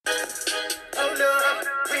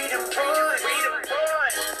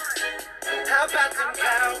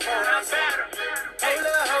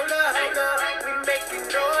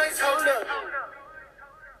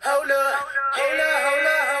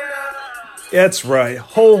That's right.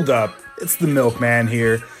 Hold up. It's the Milkman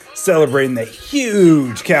here, celebrating the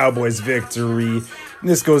huge Cowboys victory. And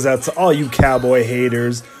this goes out to all you Cowboy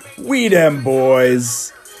haters. We them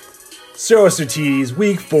boys. Show us your titties,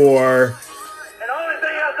 week 4. And the only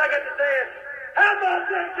thing else I got to say is, how about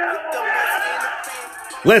them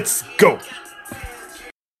Cowboys? Let's go.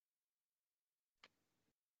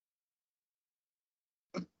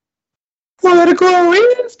 Political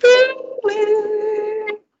is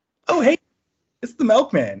feeling. Oh, hey, it's the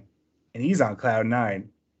Milkman, and he's on Cloud 9.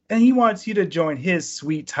 And he wants you to join his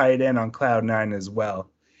sweet tight end on Cloud 9 as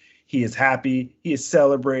well. He is happy. He is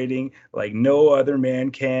celebrating like no other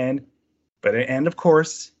man can. And of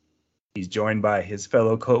course, he's joined by his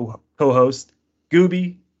fellow co-host,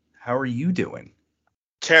 Gooby. How are you doing?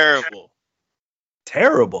 Terrible.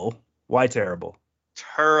 Terrible? Why terrible?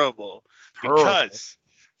 Terrible. Because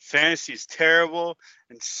fantasy is terrible,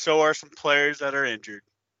 and so are some players that are injured.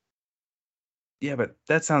 Yeah, but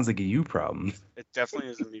that sounds like a you problem. It definitely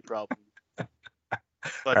is a me problem.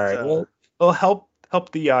 But, all right, well, help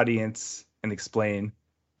the audience and explain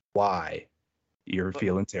why you're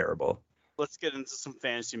feeling terrible. Let's get into some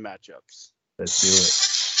fantasy matchups. Let's do it.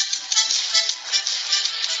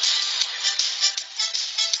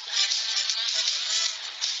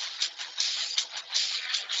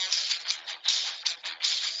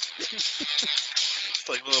 It's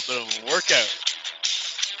like a little bit of a workout.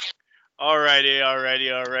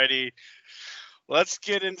 Alrighty. Let's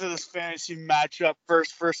get into this fantasy matchup.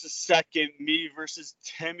 First versus second. Me versus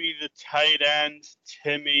Timmy, the tight end.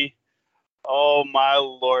 Timmy. Oh, my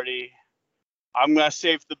lordy. I'm going to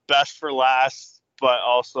save the best for last, but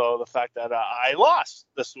also the fact that I lost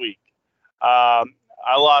this week. I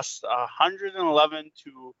lost 111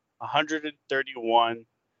 to 131.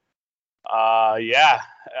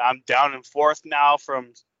 I'm down in fourth now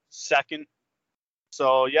from second.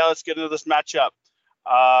 So, let's get into this matchup.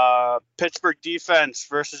 Pittsburgh defense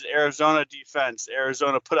versus Arizona defense.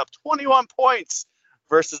 Arizona put up 21 points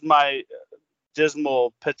versus my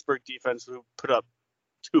dismal Pittsburgh defense, who put up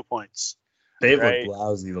 2 points. They've looked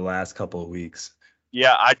lousy the last couple of weeks.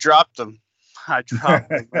 Yeah, I dropped them. I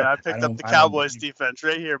picked up the Cowboys defense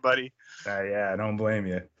right here, buddy. I don't blame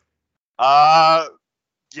you.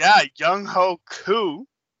 Young Ho Koo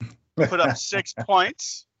put up 6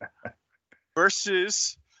 points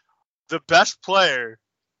versus the best player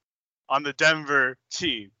on the Denver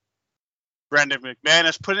team. Brandon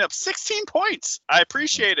McManus putting up 16 points. I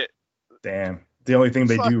appreciate it. Damn. The only thing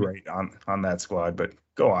they do right on that squad, but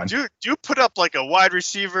go on. Dude, you put up like a wide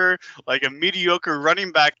receiver, like a mediocre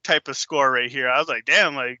running back type of score right here. I was like,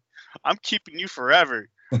 damn, like I'm keeping you forever.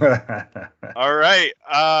 All right.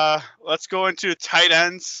 Let's go into tight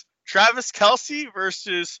ends. Travis Kelce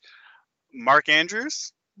versus Mark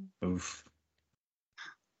Andrews. Oof.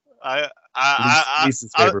 He's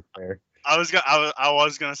his favorite player. I was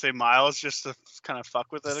gonna say Miles just to kind of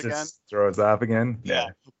fuck with it again. Throw us off again. Yeah.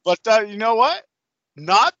 But you know what?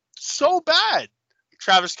 Not so bad.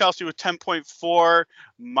 Travis Kelce with 10.4.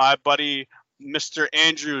 My buddy Mr.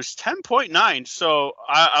 Andrews 10.9. So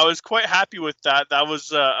I was quite happy with that. That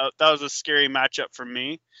was a scary matchup for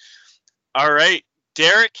me. All right,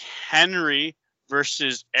 Derrick Henry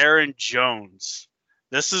versus Aaron Jones.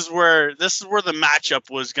 This is where the matchup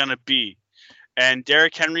was gonna be. And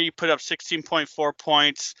Derrick Henry put up 16.4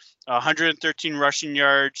 points, 113 rushing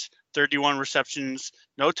yards, 31 receptions,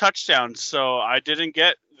 no touchdowns. So I didn't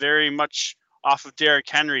get very much off of Derrick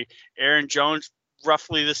Henry. Aaron Jones,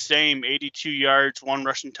 roughly the same, 82 yards, 1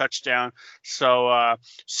 rushing touchdown. So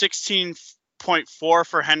 16.4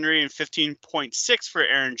 for Henry and 15.6 for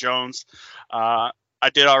Aaron Jones. I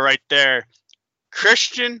did all right there.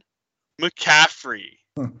 Christian McCaffrey.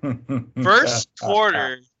 First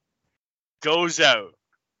quarter goes out.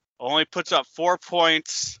 Only puts up 4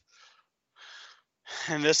 points.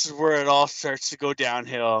 And this is where it all starts to go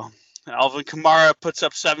downhill. Alvin Kamara puts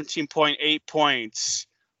up 17.8 points.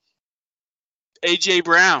 A.J.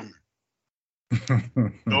 Brown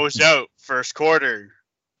goes out first quarter.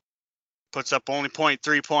 Puts up only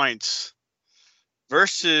 0.3 points.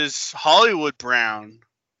 Versus Hollywood Brown.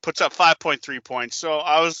 Puts up 5.3 points. So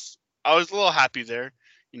I was a little happy there.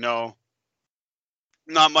 You know,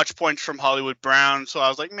 not much points from Hollywood Brown. So I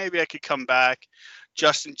was like, maybe I could come back.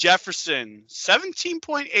 Justin Jefferson,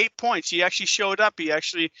 17.8 points. He actually showed up. He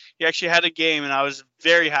actually had a game, and I was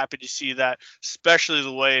very happy to see that, especially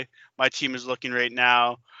the way my team is looking right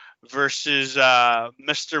now. Versus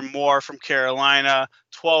Mr. Moore from Carolina,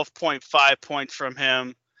 12.5 points from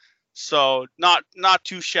him. So not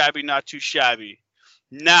too shabby, not too shabby.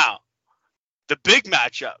 Now, the big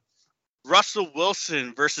matchup. Russell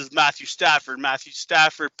Wilson versus Matthew Stafford. Matthew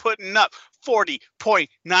Stafford putting up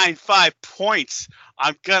 40.95 points.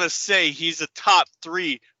 I'm going to say he's a top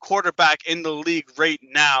 3 quarterback in the league right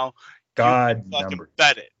now. You can fucking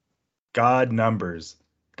bet it. God numbers.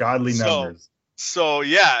 Godly numbers. So,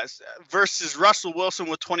 yeah, versus Russell Wilson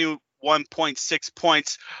with 21.6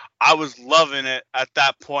 points. I was loving it at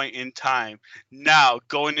that point in time. Now,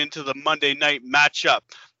 going into the Monday night matchup,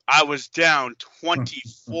 I was down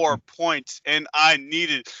 24 points, and I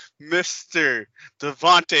needed Mr.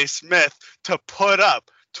 Devontae Smith to put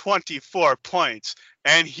up 24 points,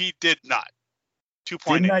 and he did not.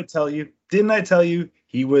 2.8. Didn't I tell you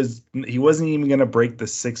he wasn't even going to break the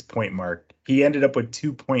 6-point mark. He ended up with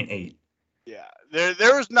 2.8. Yeah,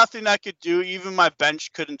 there was nothing I could do. Even my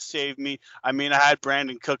bench couldn't save me. I mean, I had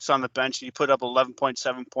Brandon Cooks on the bench, and he put up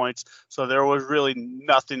 11.7 points. So there was really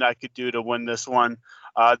nothing I could do to win this one.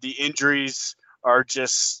 The injuries are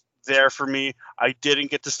just there for me. I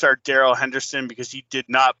didn't get to start Darrell Henderson because he did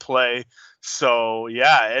not play. So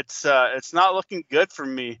yeah, it's not looking good for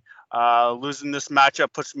me. Losing this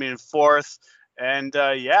matchup puts me in 4th. And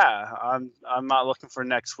yeah, I'm not looking for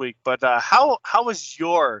next week. But how was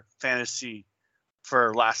your fantasy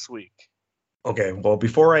for last week? Okay, well,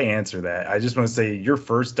 before I answer that, I just want to say your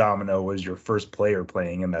first domino was your first player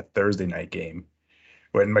playing in that Thursday night game.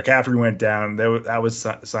 When McCaffrey went down, that was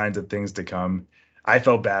signs of things to come. I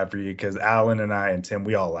felt bad for you because Alan and I and Tim,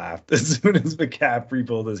 we all laughed as soon as McCaffrey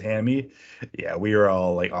pulled his hammy. Yeah, we were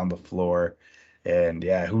all like on the floor. And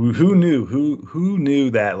yeah, who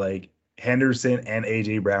knew that like Henderson and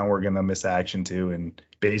AJ Brown were gonna miss action too and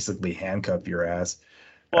basically handcuff your ass.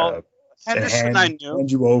 Well, Henderson, I knew.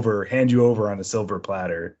 Hand you over on a silver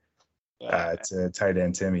platter to tight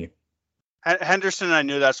end Timmy. Henderson, I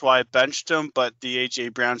knew, that's why I benched him, but the A.J.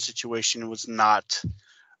 Brown situation was not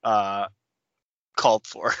called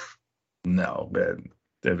for. No, man,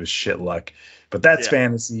 it was shit luck. But that's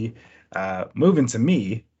fantasy. Moving to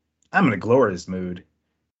me, I'm in a glorious mood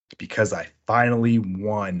because I finally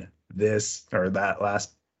won that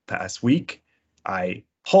past week. I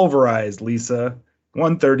pulverized Lisa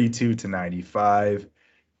 132-95.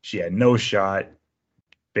 She had no shot,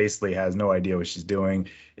 basically has no idea what she's doing.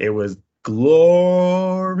 It was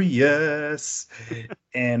glorious.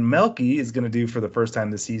 And Melky is going to do for the first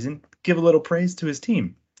time this season, give a little praise to his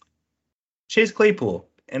team. Chase Claypool,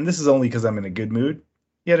 and this is only because I'm in a good mood.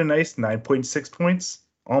 He had a nice 9.6 points,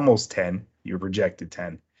 almost 10. You were projected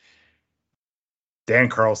 10. Dan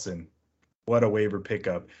Carlson, what a waiver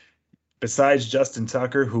pickup. Besides Justin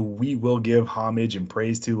Tucker, who we will give homage and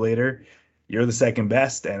praise to later, you're the second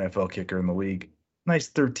best NFL kicker in the league. Nice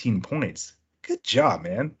 13 points. Good job,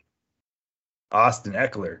 man. Austin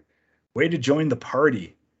Eckler, way to join the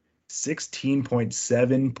party.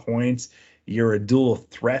 16.7 points. You're a dual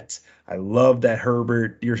threat. I love that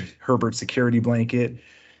your Herbert security blanket.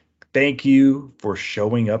 Thank you for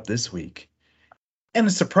showing up this week. And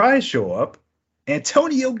a surprise show up,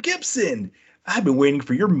 Antonio Gibson. I've been waiting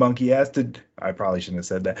for your monkey ass to. I probably shouldn't have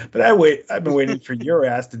said that, but I've been waiting for your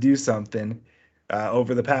ass to do something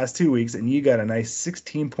over the past 2 weeks, and you got a nice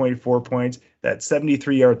 16.4 points. That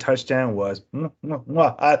 73-yard touchdown was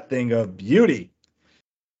a thing of beauty.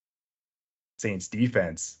 Saints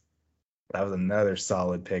defense. That was another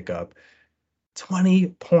solid pickup. 20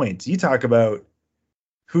 points. You talk about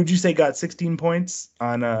who'd you say got 16 points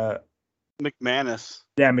on McManus.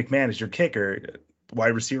 Yeah, McManus, your kicker.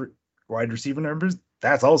 Wide receiver numbers.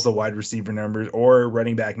 That's also wide receiver numbers or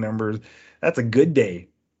running back numbers. That's a good day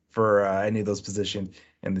for any of those positions.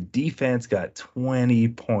 And the defense got 20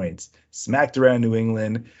 points. Smacked around New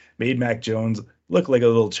England, made Mac Jones look like a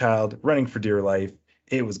little child running for dear life.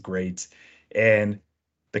 It was great. And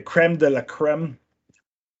the creme de la creme,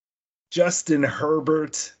 Justin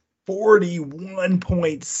Herbert,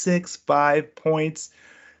 41.65 points.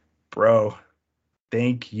 Bro,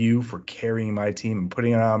 thank you for carrying my team and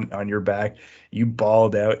putting it on your back. You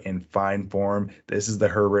balled out in fine form. This is the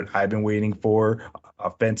Herbert I've been waiting for.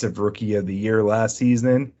 Offensive Rookie of the Year last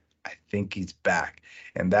season. I think he's back.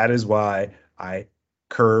 And that is why I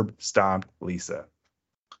curb stomped Lisa.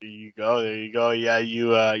 There you go. Yeah,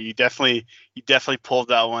 you definitely pulled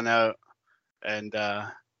that one out. And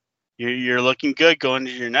you're looking good going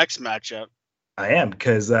to your next matchup. I am,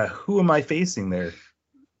 because who am I facing there?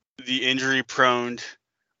 The injury-prone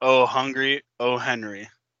Oh Hungry, Oh Henry.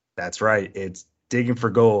 That's right. It's digging for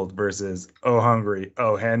gold versus Oh Hungry,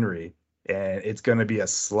 Oh Henry. And it's going to be a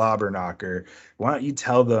slobber knocker. Why don't you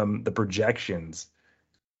tell them the projections?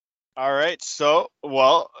 All right. So,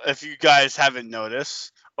 well, if you guys haven't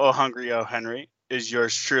noticed, Oh Hungry, Oh Henry is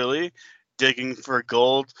yours truly. Digging for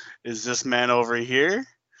gold is this man over here.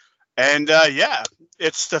 And yeah,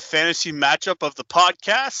 it's the fantasy matchup of the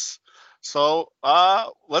podcast. So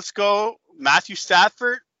let's go Matthew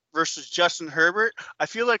Stafford versus Justin Herbert. I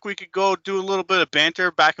feel like we could go do a little bit of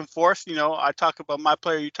banter back and forth. You know, I talk about my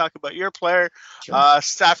player, you talk about your player. Sure.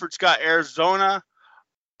 Stafford's got Arizona.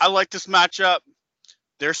 I like this matchup.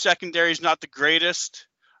 Their secondary is not the greatest.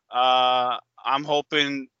 I'm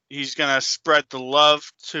hoping he's going to spread the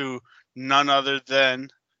love to none other than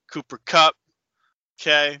Cooper Kupp.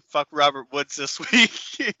 Okay, fuck Robert Woods this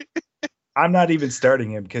week. I'm not even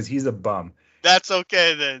starting him because he's a bum. That's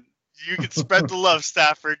okay then. You can spread the love,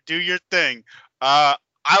 Stafford. Do your thing. I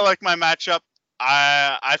like my matchup.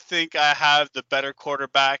 I think I have the better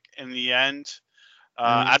quarterback in the end.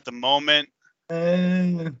 At the moment,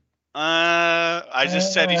 Uh, I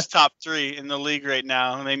just said he's top 3 in the league right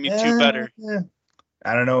now. Name me 2 better.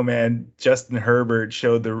 I don't know, man. Justin Herbert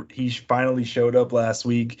he finally showed up last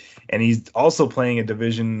week, and he's also playing a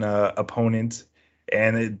division opponent,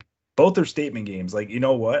 and both are statement games. Like, you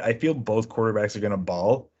know what? I feel both quarterbacks are going to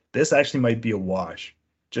ball. This actually might be a wash.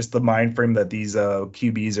 Just the mind frame that these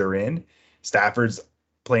QBs are in. Stafford's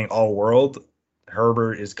playing all world.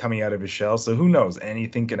 Herbert is coming out of his shell, so who knows?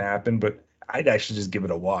 Anything can happen, but I'd actually just give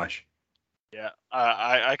it a wash. Yeah,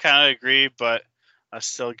 I kind of agree, but I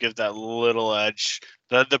still give that little edge.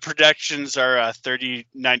 The projections are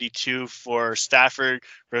 30-92 for Stafford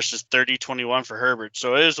versus 30-21 for Herbert.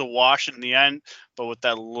 So it is a wash in the end, but with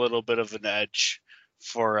that little bit of an edge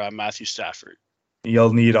for Matthew Stafford.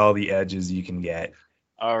 You'll need all the edges you can get.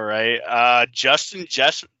 All right. Justin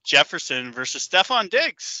Jefferson versus Stephon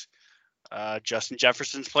Diggs. Justin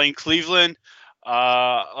Jefferson's playing Cleveland.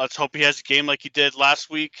 Let's hope he has a game like he did last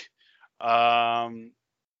week.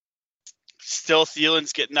 Still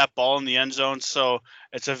Thielen's getting that ball in the end zone, so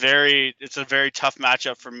it's a very tough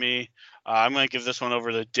matchup for me. I'm going to give this one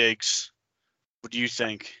over to Diggs. What do you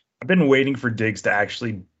think? I've been waiting for Diggs to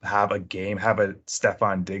actually have a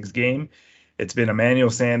Stephon Diggs game. It's been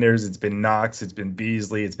Emmanuel Sanders, it's been Knox, it's been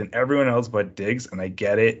Beasley, it's been everyone else but Diggs, and I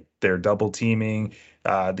get it. They're double teaming.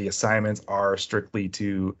 The assignments are strictly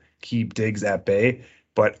to keep Diggs at bay.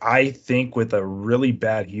 But I think with a really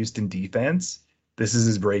bad Houston defense, this is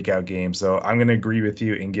his breakout game. So I'm going to agree with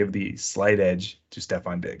you and give the slight edge to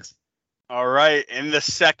Stephon Diggs. All right. In the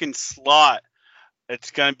second slot,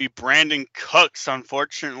 it's going to be Brandon Cooks,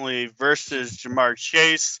 unfortunately, versus Jamar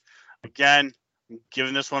Chase. Again, I'm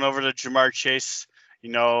giving this one over to Jamar Chase.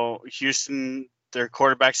 You know, Houston, their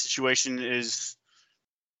quarterback situation is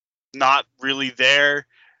not really there.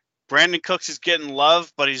 Brandon Cooks is getting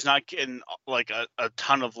love, but he's not getting like a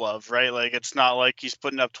ton of love, right? Like it's not like he's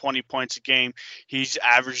putting up 20 points a game. He's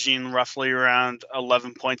averaging roughly around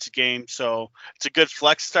 11 points a game. So it's a good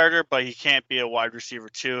flex starter, but he can't be a wide receiver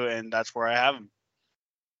too, and that's where I have him.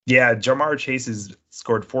 Yeah, Jamar Chase has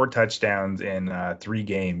scored 4 touchdowns in 3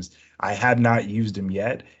 games. I have not used him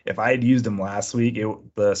yet. If I had used him last week,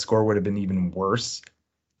 the score would have been even worse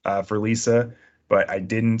for Lisa. But I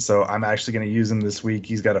didn't, so I'm actually going to use him this week.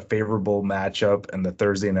 He's got a favorable matchup in the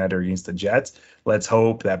Thursday nighter against the Jets. Let's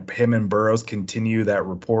hope that him and Burrows continue that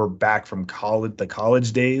rapport back from the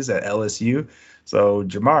college days at LSU. So,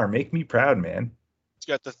 Jamar, make me proud, man. He's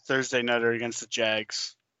got the Thursday nighter against the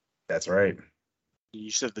Jags. That's right.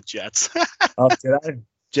 You said the Jets. Oh, did I?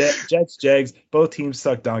 Jets, Jags, both teams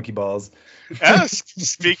suck donkey balls.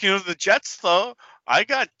 Speaking of the Jets, though, I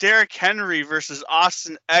got Derrick Henry versus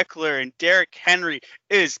Austin Eckler, and Derrick Henry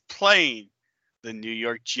is playing the New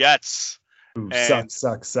York Jets. Ooh,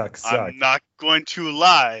 suck. I'm not going to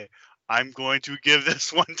lie. I'm going to give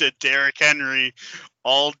this one to Derrick Henry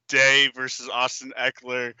all day versus Austin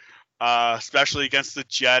Eckler, especially against the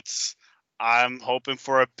Jets. I'm hoping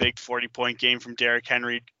for a big 40-point game from Derrick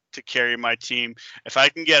Henry to carry my team. If I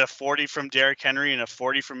can get a 40 from Derrick Henry and a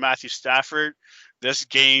 40 from Matthew Stafford, this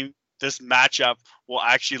matchup will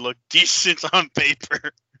actually look decent on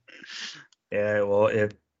paper. Yeah, well,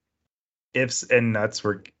 if ifs and buts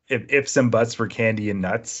were candy and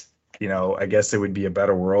nuts, I guess it would be a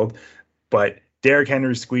better world. But Derrick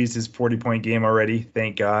Henry squeezed his 40-point game already.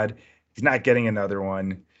 Thank God. He's not getting another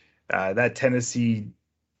one.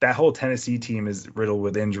 That whole Tennessee team is riddled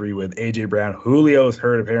with injury with A.J. Brown. Julio's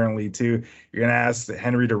hurt apparently too. You're going to ask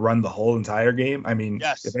Henry to run the whole entire game? I mean,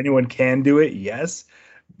 yes. If anyone can do it, yes.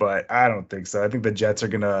 But I don't think so. I think the Jets are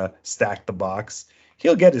going to stack the box.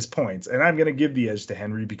 He'll get his points. And I'm going to give the edge to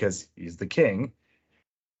Henry because he's the king.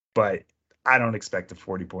 But I don't expect a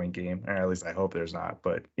 40-point game. Or at least I hope there's not.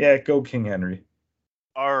 But yeah, go King Henry.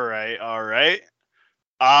 All right.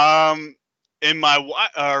 In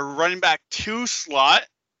my running back 2 slot,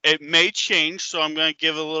 it may change, so I'm going to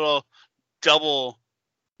give a little double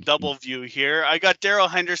double view here. I got Darrell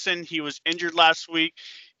Henderson. He was injured last week.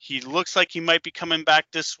 He looks like he might be coming back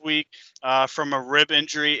this week from a rib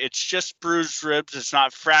injury. It's just bruised ribs. It's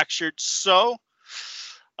not fractured. So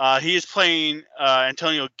he is playing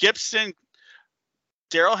Antonio Gibson.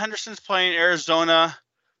 Darrell Henderson's playing Arizona.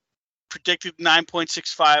 Predicted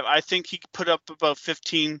 9.65. I think he could put up about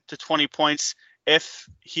 15 to 20 points if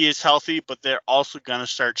he is healthy, but they're also going to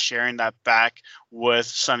start sharing that back with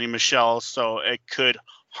Sonny Michel, so it could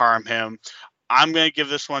harm him. I'm going to give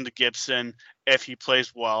this one to Gibson if he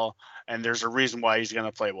plays well, and there's a reason why he's going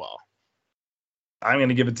to play well. I'm going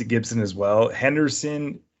to give it to Gibson as well.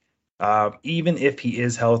 Henderson, even if he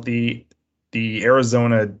is healthy, the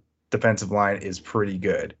Arizona defensive line is pretty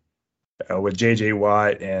good. With J.J.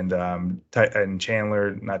 Watt and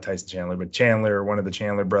Chandler, not Tyson Chandler, but Chandler, one of the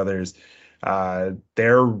Chandler brothers,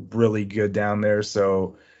 they're really good down there.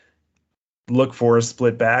 So look for a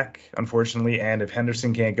split back, unfortunately. And if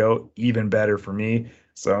Henderson can't go, even better for me.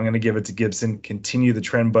 So I'm going to give it to Gibson. Continue the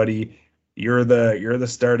trend, buddy. You're the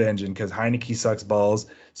start engine because Heineke sucks balls.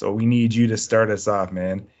 So we need you to start us off,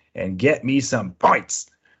 man, and get me some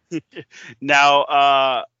points.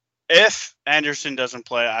 Now, if Anderson doesn't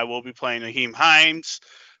play, I will be playing Nyheim Hines,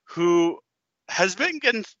 who has been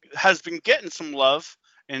getting some love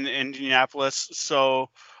in Indianapolis. So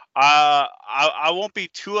I won't be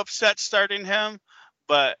too upset starting him,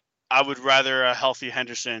 but I would rather a healthy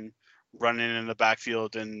Henderson running in the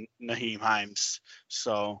backfield than Nyheim Hines.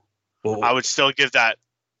 So I would still give that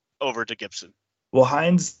over to Gibson. Well,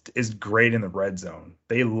 Hines is great in the red zone.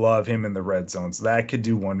 They love him in the red zone, so that could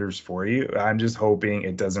do wonders for you. I'm just hoping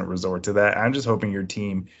it doesn't resort to that. I'm just hoping your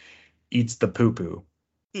team eats the poo-poo.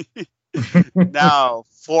 Now,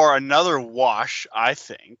 for another wash, I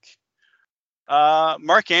think,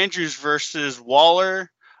 Mark Andrews versus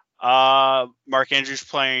Waller. Mark Andrews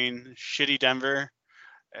playing shitty Denver.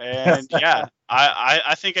 And, yeah,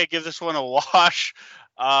 I think I give this one a wash.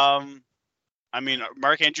 I mean,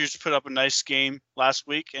 Mark Andrews put up a nice game last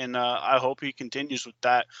week, and I hope he continues with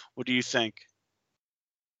that. What do you think?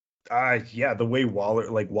 Yeah, the way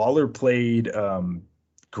Waller played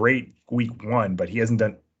great week 1, but he hasn't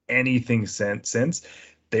done anything since.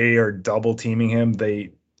 They are double teaming him.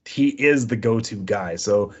 He is the go-to guy,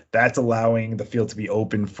 so that's allowing the field to be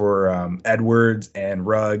open for Edwards and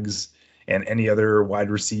Ruggs and any other wide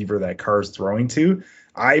receiver that Carr's throwing to.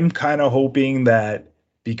 I'm kind of hoping that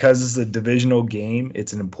because it's a divisional game,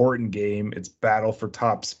 it's an important game, it's battle for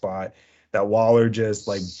top spot, that Waller just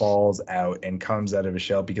balls out and comes out of his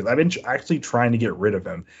shell, because I've been actually trying to get rid of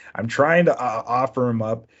him. I'm trying to offer him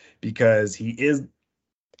up because he is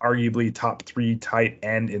arguably top 3 tight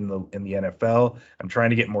end in the NFL. I'm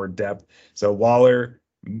trying to get more depth. So Waller,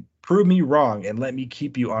 prove me wrong and let me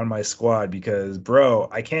keep you on my squad, because bro,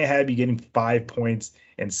 I can't have you getting 5 points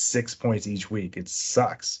and 6 points each week. It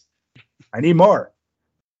sucks. I need more.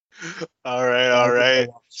 All right.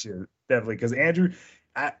 Definitely, because Andrew,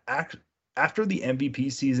 after the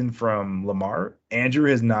MVP season from Lamar, Andrew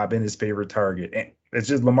has not been his favorite target. It's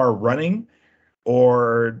just Lamar running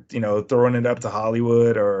or, throwing it up to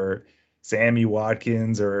Hollywood or Sammy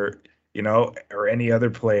Watkins or any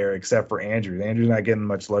other player except for Andrew. Andrew's not getting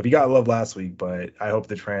much love. He got love last week, but I hope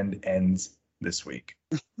the trend ends this week.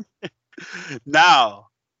 Now,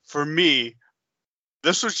 for me,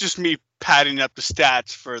 this was just me padding up the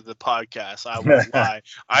stats for the podcast. I won't lie.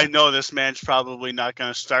 I know this man's probably not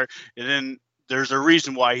going to start. And then there's a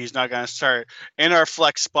reason why he's not going to start. In our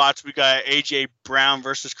flex spots, we got A.J. Brown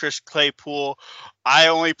versus Chris Claypool. I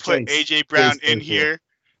only put A.J. Brown in here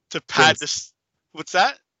to pad this. What's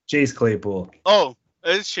that? Chase Claypool. Oh,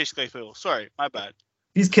 it's Chase Claypool. Sorry, my bad.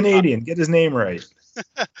 He's Canadian. Get his name right.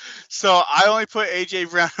 So I only put A.J.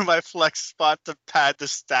 Brown in my flex spot to pad the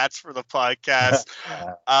stats for the podcast.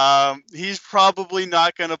 He's probably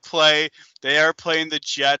not going to play. They are playing the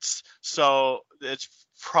Jets, so it's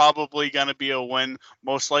probably going to be a win.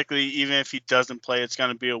 Most likely, even if he doesn't play, it's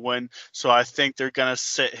going to be a win. So I think they're going to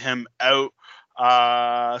sit him out.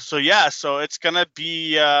 So it's going to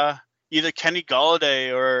be either Kenny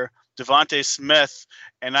Golladay or Devontae Smith,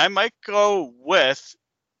 and I might go with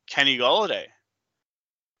Kenny Golladay.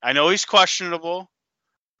 I know he's questionable,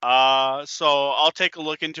 so I'll take a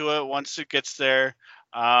look into it once it gets there.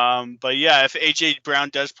 But yeah, if A.J. Brown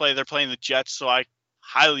does play, they're playing the Jets, so I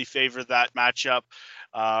highly favor that matchup.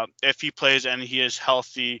 If he plays and he is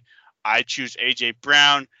healthy, I choose A.J.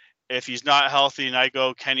 Brown. If he's not healthy and I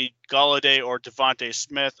go Kenny Golladay or Devontae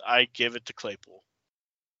Smith, I give it to Claypool.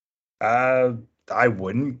 I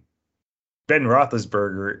wouldn't. Ben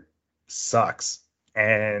Roethlisberger sucks.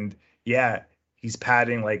 And yeah, he's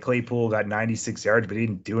padding. Claypool got 96 yards, but he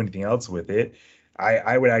didn't do anything else with it.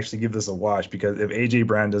 I would actually give this a watch because if AJ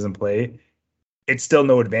Brown doesn't play, it's still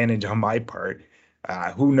no advantage on my part.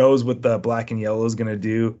 Who knows what the black and yellow is going to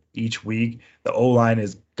do each week? The O line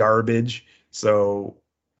is garbage. So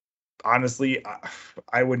honestly,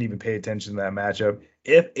 I wouldn't even pay attention to that matchup.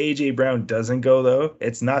 If AJ Brown doesn't go, though,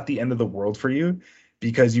 it's not the end of the world for you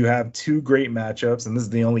because you have two great matchups. And this is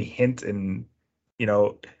the only hint and, you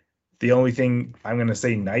know, the only thing I'm going to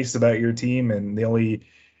say nice about your team and the only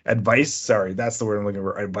advice, sorry, that's the word I'm looking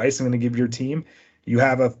for. Advice I'm going to give your team. You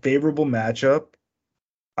have a favorable matchup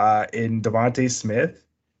in Devontae Smith.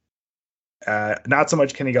 Not so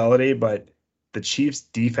much Kenny Galladay, but the Chiefs'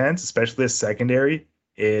 defense, especially the secondary,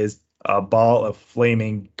 is a ball of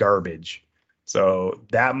flaming garbage. So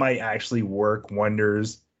that might actually work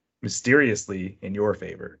wonders mysteriously in your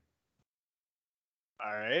favor.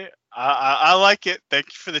 All right. I like it. Thank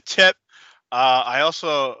you for the tip. I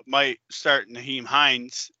also might start Naheem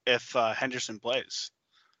Hines if Henderson plays.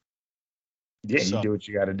 Yeah, you do what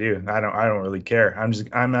you got to do. I don't really care.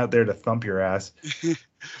 I'm out there to thump your ass.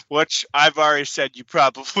 Which I've already said you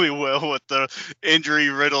probably will with the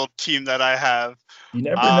injury-riddled team that I have. You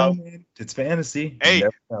never know, man. It's fantasy. Hey,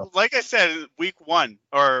 like I said, week one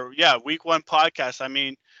podcast. I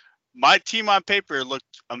mean, my team on paper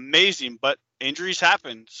looked amazing, but injuries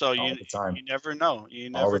happen. So you never know.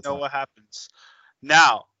 You never know what happens.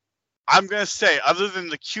 Now, I'm going to say, other than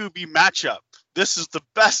the QB matchup, this is the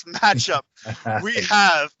best matchup we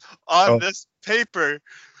have on this paper.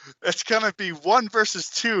 It's going to be 1 versus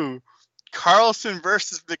 2. Carlson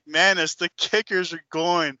versus McManus. The kickers are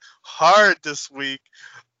going hard this week.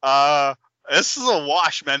 This is a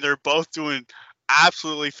wash, man. They're both doing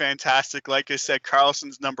absolutely fantastic. Like I said,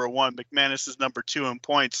 Carlson's number 1. McManus is number 2 in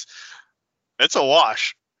points. It's a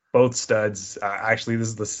wash. Both studs. Actually, this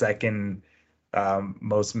is the second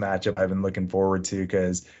most matchup I've been looking forward to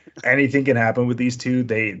because anything can happen with these two.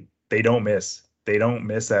 They don't miss. They don't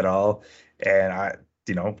miss at all. And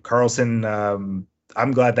Carlson,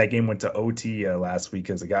 I'm glad that game went to OT last week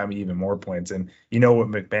because it got me even more points. And you know what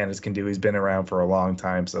McManus can do. He's been around for a long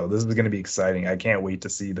time. So this is going to be exciting. I can't wait to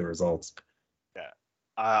see the results. Yeah,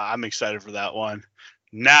 I'm excited for that one.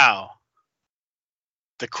 Now,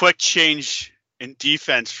 the quick change in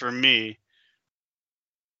defense for me.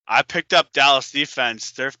 I picked up Dallas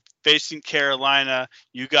defense. They're facing Carolina.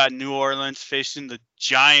 You got New Orleans facing the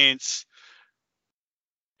Giants.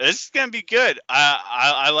 This is going to be good.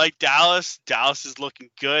 I like Dallas. Dallas is looking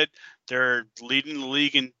good. They're leading the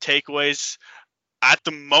league in takeaways. At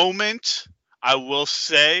the moment, I will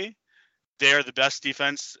say they're the best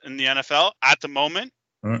defense in the NFL at the moment.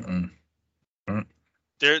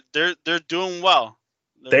 They're doing well.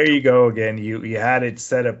 There you go again. You had it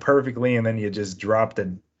set up perfectly, and then you just dropped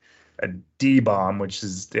a D-bomb, which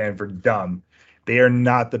is stand for dumb. They are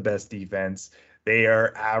not the best defense. They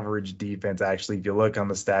are average defense, actually. If you look on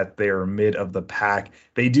the stats, they are mid of the pack.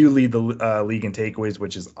 They do lead the league in takeaways,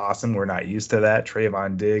 which is awesome. We're not used to that.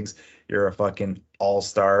 Trayvon Diggs, you're a fucking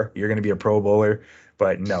all-star. You're going to be a Pro Bowler.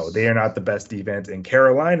 But no, they are not the best defense. And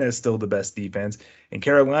Carolina is still the best defense. And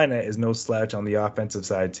Carolina is no slouch on the offensive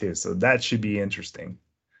side, too. So that should be interesting.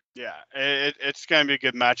 Yeah, it's going to be a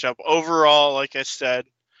good matchup. Overall, like I said,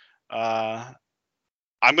 I'm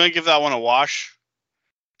going to give that one a wash.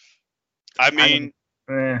 I mean,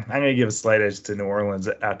 I'm going to give a slight edge to New Orleans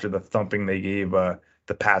after the thumping they gave the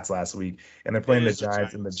Pats last week. And they're playing the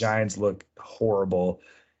Giants, and the Giants look horrible.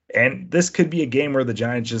 And this could be a game where the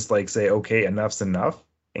Giants just say, okay, enough's enough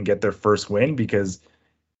and get their first win because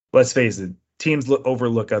let's face it, teams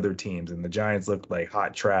overlook other teams, and the Giants look like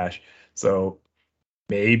hot trash. So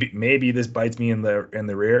maybe this bites me in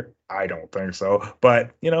the rear. I don't think so.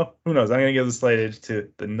 But, who knows? I'm going to give the slight edge to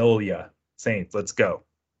the Nolia Saints. Let's go.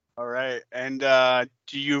 All right. And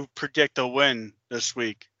do you predict a win this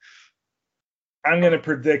week? I'm going to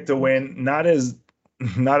predict a win, not as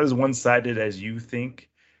one-sided as you think.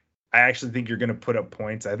 I actually think you're going to put up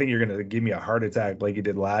points. I think you're going to give me a heart attack like you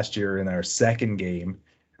did last year in our second game.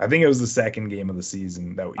 I think it was the second game of the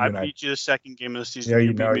season that I beat you the second game of the season. Yeah,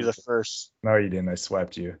 you beat me the first. No, you didn't. I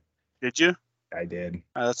swept you. Did you? I did.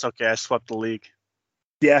 That's okay. I swept the league.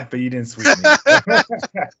 Yeah, but you didn't sweep me.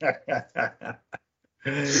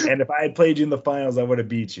 And if I had played you in the finals, I would have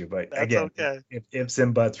beat you. But that's again, okay. Ifs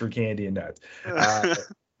and buts for candy and nuts.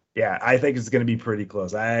 Yeah, I think it's going to be pretty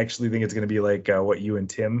close. I actually think it's going to be like what you and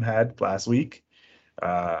Tim had last week.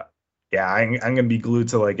 Yeah, I'm going to be glued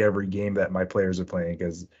to every game that my players are playing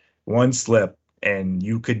because one slip and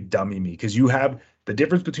you could dummy me because you have the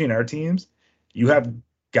difference between our teams. You have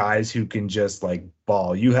guys who can just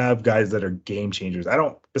ball. You have guys that are game changers.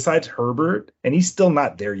 Besides Herbert, and he's still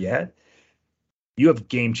not there yet. You have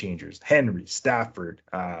game changers: Henry, Stafford,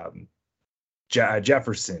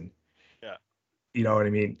 Jefferson. Yeah. You know what I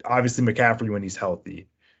mean? Obviously McCaffrey when he's healthy.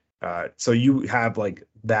 So you have like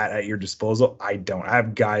that at your disposal. I don't. I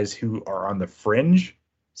have guys who are on the fringe.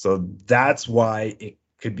 So that's why it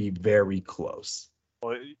could be very close.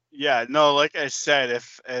 Well, yeah, no, like I said,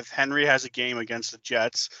 if Henry has a game against the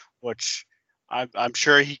Jets, which I'm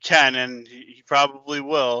sure he can, and he probably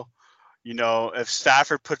will, if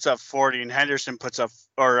Stafford puts up 40 and Henderson puts up,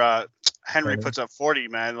 or Henry puts up 40,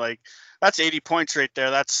 man, like that's 80 points right there.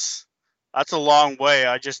 That's a long way.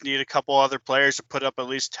 I just need a couple other players to put up at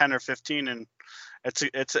least 10 or 15, and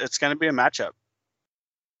it's going to be a matchup.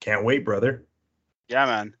 Can't wait, brother. Yeah,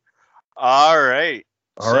 man. All right.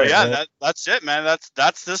 All right. Yeah, well, that's it, man.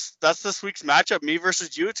 That's this week's matchup. Me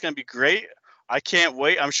versus you. It's gonna be great. I can't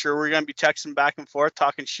wait. I'm sure we're gonna be texting back and forth,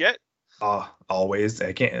 talking shit. always.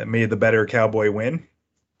 I can't. May the better Cowboy win.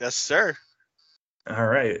 Yes, sir. All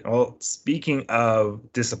right. Well, speaking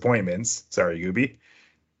of disappointments, sorry, Gooby.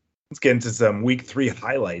 Let's get into some week 3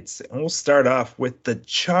 highlights. And we'll start off with the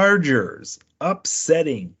Chargers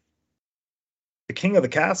upsetting the king of the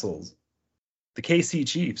castles, the KC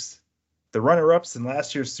Chiefs, the runner-ups in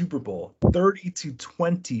last year's Super Bowl,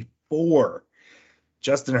 30-24.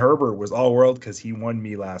 Justin Herbert was all-world because he won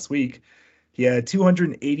me last week. He had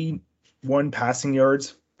 281 passing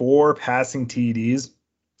yards, 4 passing TDs,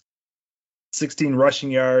 16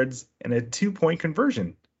 rushing yards, and a 2-point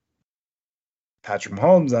conversion. Patrick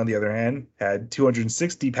Mahomes, on the other hand, had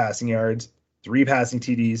 260 passing yards, 3 passing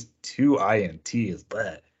TDs, 2 INTs,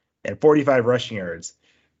 and 45 rushing yards.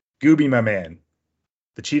 Gooby, my man,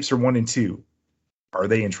 the Chiefs are 1-2. Are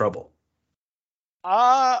they in trouble?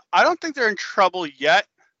 I don't think they're in trouble yet,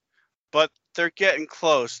 but they're getting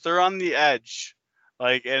close. They're on the edge,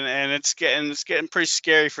 like, and it's getting pretty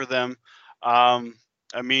scary for them. I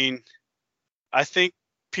mean, I think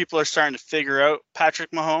people are starting to figure out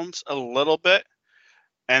Patrick Mahomes a little bit,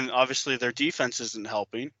 and obviously their defense isn't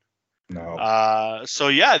helping. No. So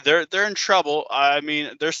yeah, they're in trouble. I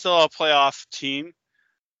mean, they're still a playoff team.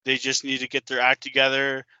 They just need to get their act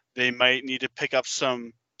together. They might need to pick up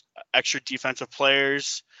some extra defensive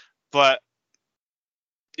players, but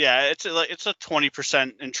yeah, it's a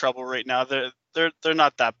 20% in trouble right now. They're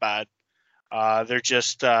not that bad. They're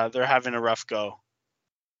just they're having a rough go.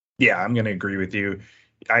 Yeah, I'm gonna agree with you.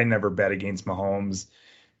 I never bet against Mahomes.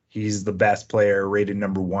 He's the best player, rated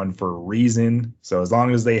number 1 for a reason. So as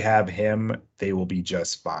long as they have him, they will be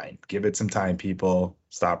just fine. Give it some time, people.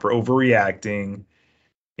 Stop overreacting.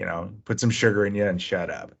 Put some sugar in you and shut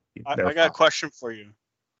up. I got a question for you.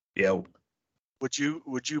 Yeah. Would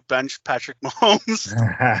you bench Patrick Mahomes?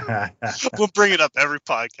 We'll bring it up every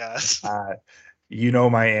podcast. You know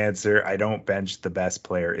my answer. I don't bench the best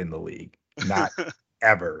player in the league. Not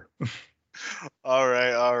ever. All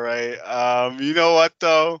right. You know what,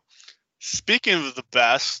 though? Speaking of the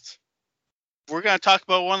best, we're going to talk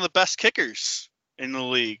about one of the best kickers in the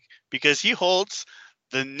league because he holds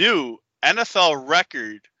the new NFL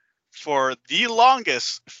record for the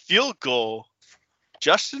longest field goal.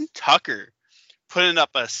 Justin Tucker putting up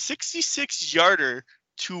a 66-yarder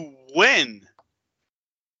to win.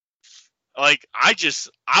 Like, I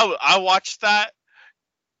watched that.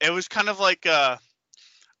 It was kind of like I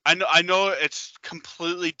know it's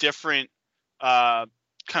completely different kind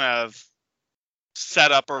of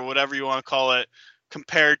setup or whatever you want to call it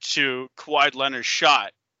compared to Kawhi Leonard's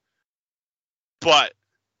shot. But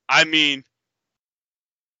I mean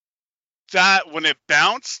that when it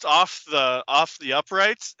bounced off the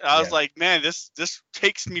uprights, I was like, man, this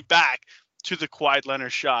takes me back to the Kawhi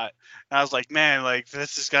Leonard shot. And I was like, man, like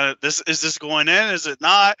is this going in? Is it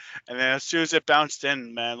not? And then as soon as it bounced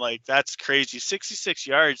in, man, like that's crazy. 66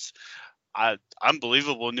 yards,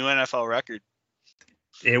 unbelievable new NFL record.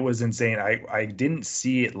 It was insane. I didn't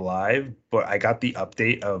see it live, but I got the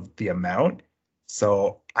update of the amount.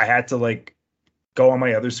 So I had to go on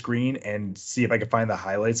my other screen and see if I could find the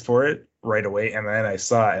highlights for it right away. And then I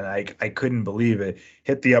saw it and I couldn't believe it.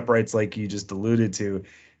 Hit the uprights like you just alluded to.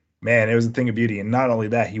 Man, it was a thing of beauty. And not only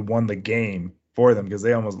that, he won the game for them because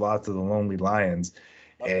they almost lost to the Lonely Lions.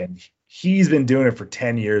 And he's been doing it for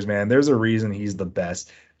 10 years, man. There's a reason he's the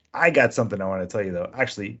best. I got something I want to tell you, though.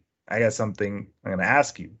 Actually, I got something I'm going to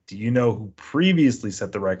ask you. Do you know who previously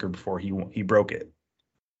set the record before he broke it?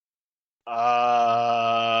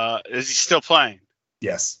 Is he still playing?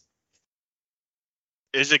 Yes.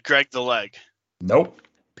 Is it Greg the Leg? Nope.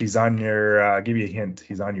 He's on your, I'll give you a hint.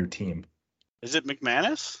 He's on your team. Is it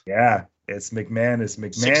McManus? Yeah, it's McManus.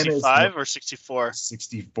 65 or 64?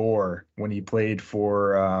 64 when he played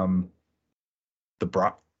for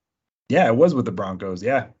the Yeah, it was with the Broncos.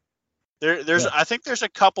 Yeah. There's Yeah. I think there's a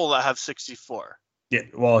couple that have 64. Yeah,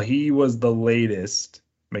 well, he was the latest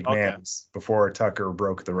Okay. McManus before Tucker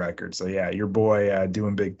broke the record. So yeah, your boy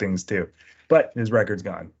doing big things too, but his record's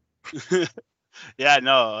gone. Yeah,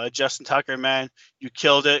 no, Justin Tucker, man, you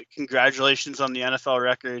killed it. Congratulations on the NFL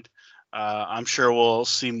record. I'm sure we'll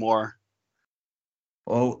see more.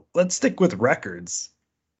 Well, let's stick with records.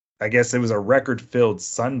 I guess it was a record-filled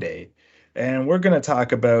Sunday, and we're going to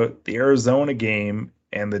talk about the Arizona game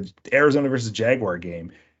and the Arizona versus Jaguar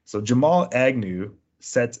game. So Jamal Agnew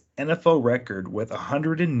sets NFL record with a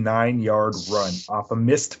 109-yard run off a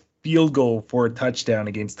missed field goal for a touchdown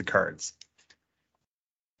against the Cards.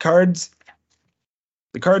 Cards,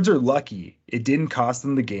 the Cards are lucky. It didn't cost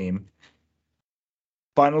them the game.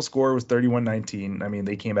 Final score was 31-19. I mean,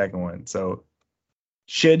 they came back and won. So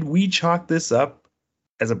should we chalk this up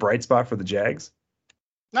as a bright spot for the Jags?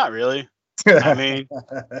 Not really. I mean,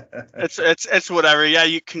 it's whatever.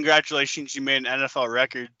 Yeah, congratulations, you made an NFL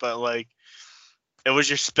record, but like it was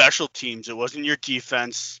your special teams. It wasn't your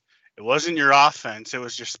defense. It wasn't your offense. It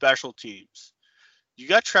was your special teams. You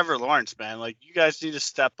got Trevor Lawrence, man. Like, you guys need to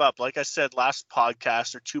step up. Like I said last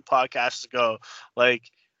podcast or 2 podcasts ago, like,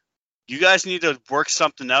 you guys need to work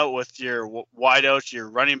something out with your wideouts, your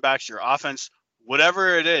running backs, your offense,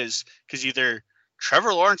 whatever it is, because either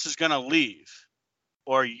Trevor Lawrence is going to leave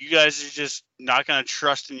or you guys are just not going to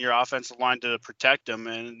trust in your offensive line to protect him,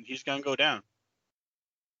 and he's going to go down.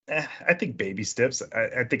 I think baby steps.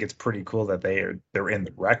 I think it's pretty cool that they're in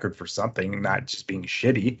the record for something, not just being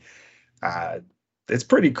shitty. It's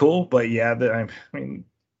pretty cool, but yeah, I'm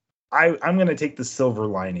going to take the silver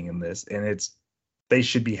lining in this, and they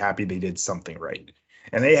should be happy they did something right.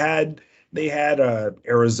 And they had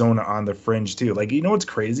Arizona on the fringe too. Like, you know what's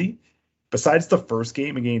crazy? Besides the first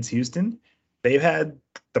game against Houston, they've had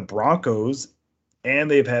the Broncos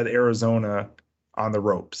and they've had Arizona on the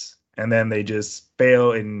ropes. And then they just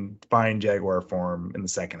fail in fine Jaguar form in the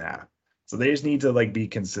second half. So they just need to like be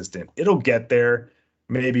consistent. It'll get there.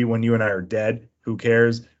 Maybe when you and I are dead, who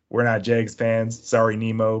cares? We're not Jags fans. Sorry,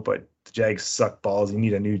 Nemo, but the Jags suck balls. You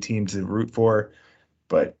need a new team to root for.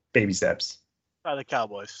 But baby steps. By the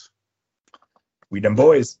Cowboys. We them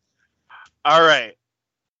boys. All right.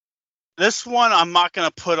 This one I'm not going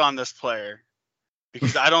to put on this player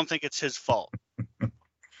because I don't think it's his fault.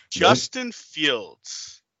 Justin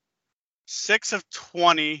Fields, 6 of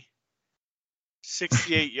 20,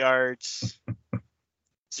 68 yards,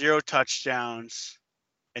 0 touchdowns,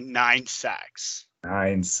 and 9 sacks.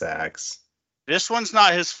 9 sacks. This one's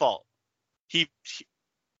not his fault. He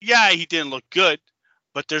didn't look good,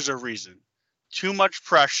 but there's a reason. Too much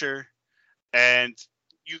pressure, and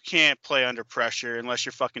you can't play under pressure unless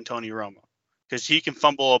you're fucking Tony Romo, because he can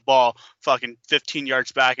fumble a ball fucking 15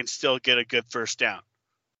 yards back and still get a good first down.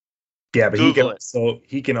 Yeah, but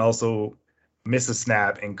he can also miss a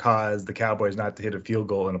snap and cause the Cowboys not to hit a field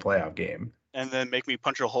goal in a playoff game. And then make me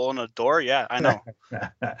punch a hole in a door? Yeah, I know.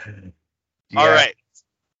 Yeah. All right.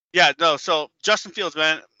 Yeah, no, so Justin Fields,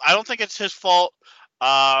 man, I don't think it's his fault.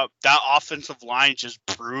 That offensive line is just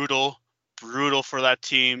brutal for that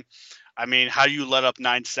team. I mean, how do you let up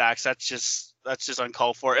 9 sacks? That's just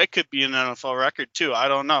uncalled for. It could be an NFL record too. I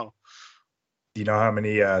don't know. Do you know how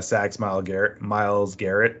many sacks Myles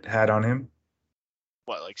Garrett had on him?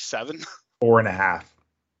 What, like 7? 4.5.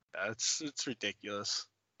 It's ridiculous.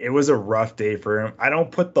 It was a rough day for him. I don't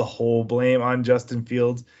put the whole blame on Justin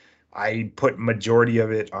Fields. I put majority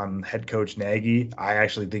of it on head coach Nagy. I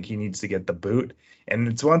actually think he needs to get the boot. And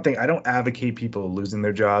it's one thing, I don't advocate people losing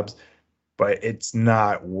their jobs, but it's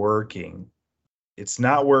not working. It's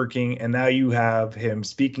not working. And now you have him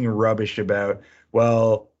speaking rubbish about,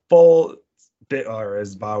 well, or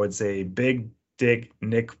as Bob would say, big dick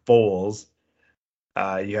Nick Foles.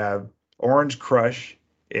 You have Orange Crush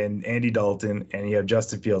and Andy Dalton, and you have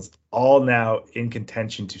Justin Fields, all now in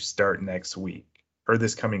contention to start next week, or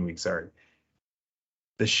this coming week, sorry.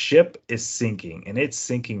 The ship is sinking, and it's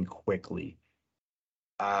sinking quickly.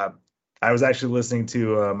 I was actually listening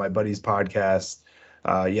to my buddy's podcast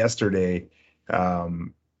yesterday,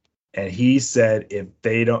 and he said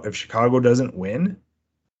if Chicago doesn't win,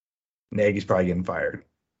 Nagy's probably getting fired.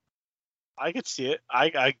 I could see it.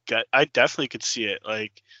 I definitely could see it.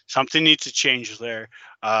 Like, something needs to change there.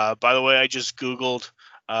 By the way, I just Googled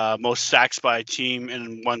most sacks by a team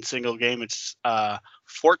in one single game. It's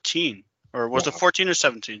 14, or was it 14 or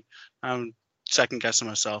 17? I'm second guessing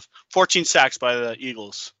myself. 14 sacks by the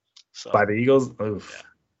Eagles. So, by the Eagles? Oof.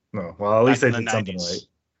 Yeah. No. Well, at least they did something right.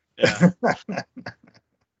 Yeah.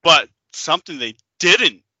 But something they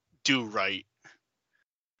didn't do right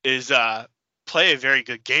is play a very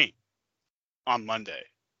good game on Monday,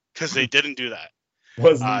 because they didn't do that.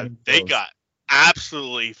 Wasn't even They close. got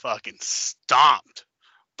absolutely fucking stomped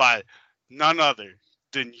by none other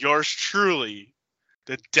than yours truly,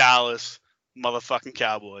 the Dallas motherfucking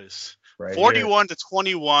Cowboys. Right here.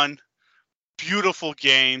 41-21. Beautiful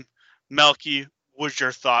game. Melky, what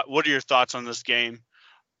are your thoughts on this game?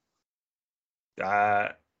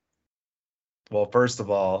 Well, first of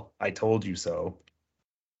all, I told you so.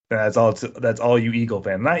 That's all. That's all you Eagle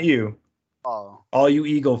fans, not you. Oh, All you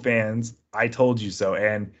Eagle fans, I told you so,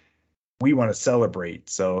 and we want to celebrate.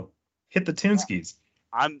 So hit the Toonskis.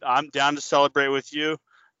 I'm down to celebrate with you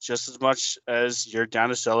just as much as you're down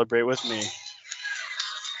to celebrate with me.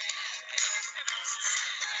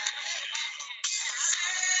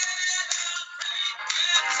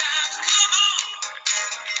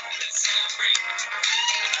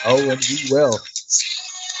 Oh, and we will.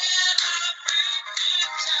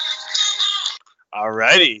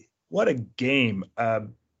 Alrighty. What a game. The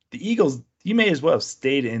Eagles, you may as well have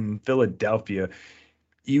stayed in Philadelphia.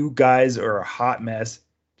 You guys are a hot mess.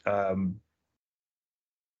 Um,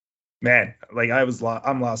 man, like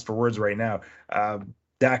I'm lost for words right now.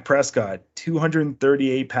 Dak Prescott,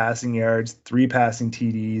 238 passing yards, 3 passing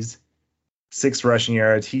TDs, 6 rushing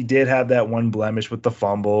yards. He did have that one blemish with the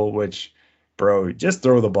fumble, which, bro, just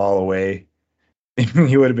throw the ball away.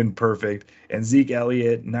 He would have been perfect. And Zeke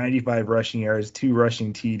Elliott, 95 rushing yards, 2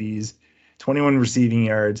 rushing TDs, 21 receiving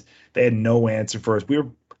yards. They had no answer for us.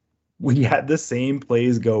 We had the same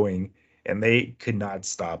plays going, and they could not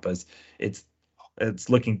stop us. It's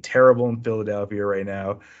looking terrible in Philadelphia right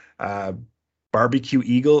now. Uh, Barbecue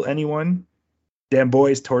Eagle, anyone? Damn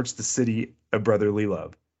boys torch the city of brotherly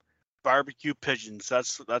love. Barbecue pigeons.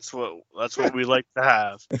 That's what we like to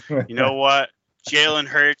have. You know what? Jalen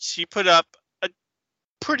Hurts, he put up a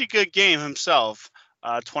pretty good game himself.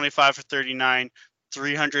 25 for 39,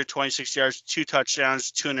 326 yards, 2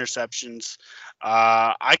 touchdowns, 2 interceptions.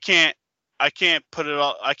 I can't put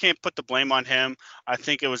the blame on him. I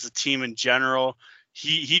think it was the team in general.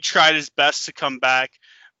 He tried his best to come back,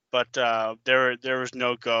 but there was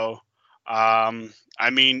no go. I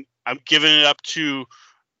mean, I'm giving it up to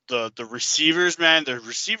the receivers, man. The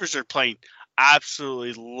receivers are playing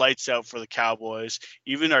absolutely lights out for the Cowboys.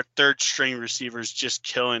 Even our third string receivers just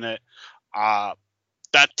killing it.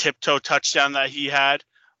 That tiptoe touchdown that he had,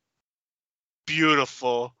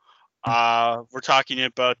 beautiful. We're talking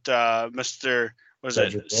about Mr.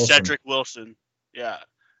 Cedric Wilson. Yeah,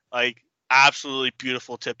 like absolutely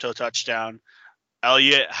beautiful tiptoe touchdown.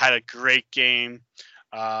 Elliott had a great game.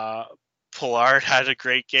 Pollard had a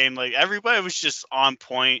great game. Like everybody was just on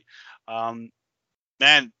point. Man,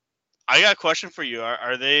 I got a question for you.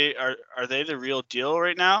 Are they the real deal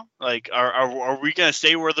right now? Like, are we gonna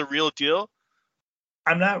say we're the real deal?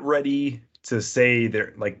 I'm not ready to say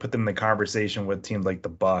they're like put them in the conversation with teams like the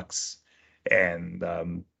Bucks and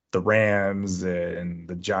the Rams and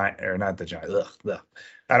the Giant or not the Giants. Ugh.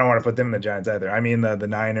 I don't want to put them in the Giants either. I mean the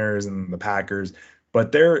Niners and the Packers,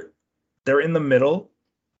 but they're in the middle.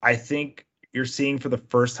 I think you're seeing for the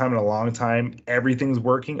first time in a long time everything's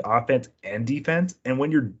working, offense and defense. And when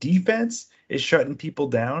your defense is shutting people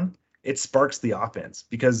down, it sparks the offense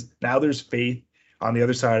because now there's faith on the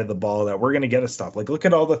other side of the ball that we're going to get a stop. Like, look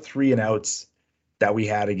at all the 3-and-outs that we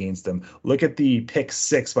had against them. Look at the pick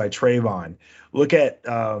 6 by Trayvon. Look at,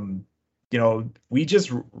 we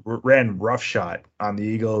just ran roughshod on the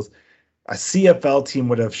Eagles. A CFL team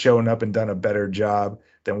would have shown up and done a better job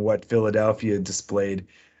than what Philadelphia displayed.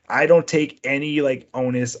 I don't take any like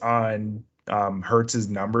onus on Hurts's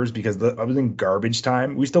numbers because I was in garbage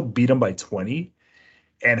time. We still beat them by 20.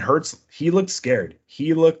 And Hurts, he looked scared.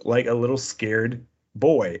 He looked like a little scared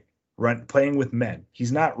boy playing with men.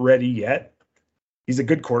 He's not ready yet. He's a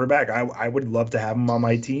good quarterback. I would love to have him on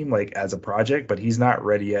my team, like as a project, but he's not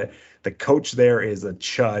ready yet. The coach there is a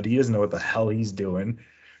chud. He doesn't know what the hell he's doing.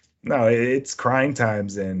 No, it's crying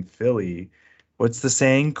times in Philly. What's the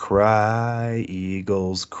saying? Cry,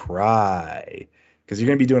 Eagles, cry. Because you're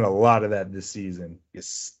going to be doing a lot of that this season. You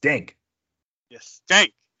stink. You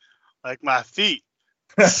stink. Like my feet.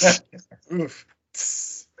 Oof.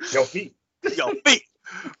 Yo, feet. Yo, feet.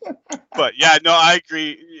 But yeah, no, I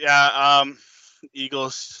agree. Yeah,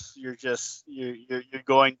 Eagles, you're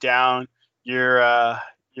going down. You're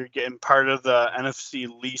getting part of the NFC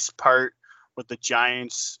least part with the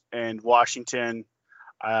Giants and Washington.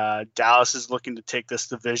 Dallas is looking to take this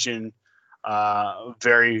division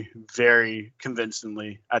very, very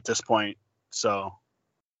convincingly at this point. So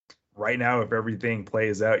right now, if everything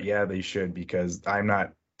plays out, yeah, they should, because I'm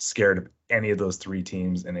not scared of any of those 3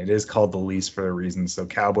 teams, and it is called the least for a reason. So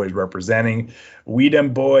Cowboys representing. We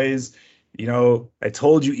them boys. I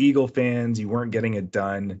told you Eagle fans, you weren't getting it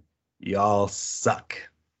done. y'all suck.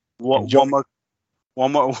 One Enjoy.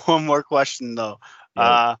 one more question though.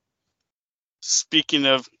 Yo. Speaking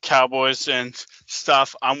of Cowboys and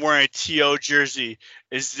stuff, I'm wearing a TO jersey.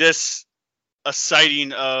 Is this a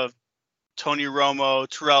sighting of Tony Romo,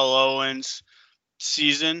 Terrell Owens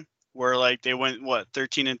season where like they went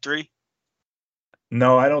 13-3?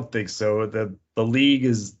 No, I don't think so. The league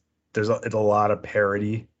is there's it's a lot of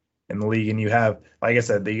parity in the league, and you have, like I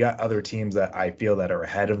said, you got other teams that I feel that are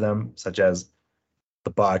ahead of them, such as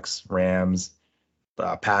the Bucks, Rams,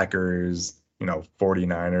 Packers,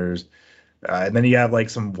 49ers. And then you have like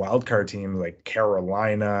some wild card teams like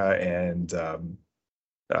Carolina and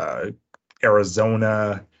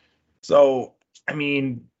Arizona. So, I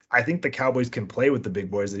mean, I think the Cowboys can play with the big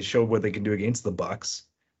boys. They showed what they can do against the Bucks.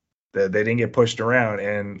 They didn't get pushed around,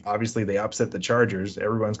 and obviously they upset the Chargers.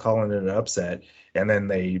 Everyone's calling it an upset, and then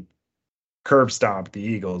they curb stomped the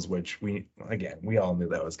Eagles, which we all knew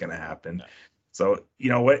that was going to happen. So you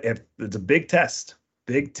know what? If it's a big test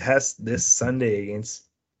this Sunday against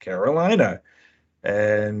Carolina,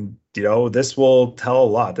 and this will tell a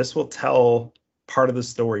lot. This will tell part of the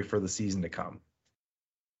story for the season to come.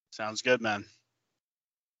 Sounds good, man.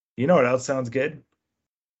 You know what else sounds good?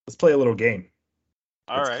 Let's play a little game.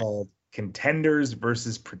 All right. It's called Contenders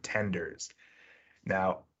versus Pretenders.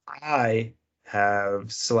 Now, I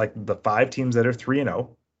have selected the 5 teams that are 3-0,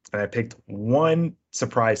 and I picked one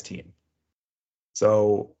surprise team.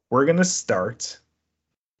 So we're going to start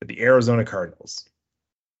with the Arizona Cardinals.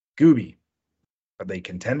 Gooby, are they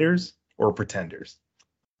contenders or pretenders?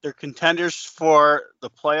 They're contenders for the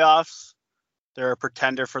playoffs. They're a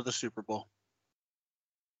pretender for the Super Bowl.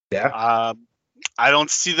 Yeah. I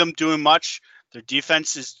don't see them doing much. Their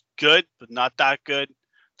defense is good, but not that good.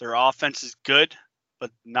 Their offense is good, but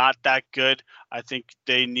not that good. I think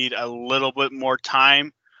they need a little bit more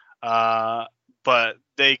time, but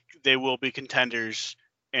they will be contenders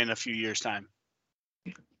in a few years' time.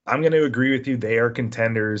 I'm going to agree with you. They are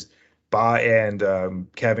contenders. Ba and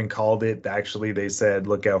Kevin called it. Actually, they said,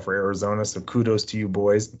 look out for Arizona. So kudos to you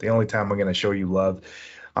boys. The only time I'm going to show you love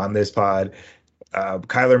on this pod.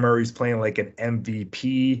 Kyler Murray's playing like an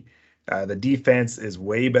MVP. The defense is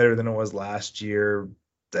way better than it was last year.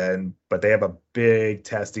 But they have a big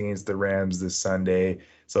test against the Rams this Sunday.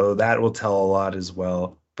 So that will tell a lot as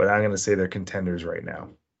well. But I'm going to say they're contenders right now.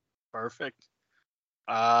 Perfect.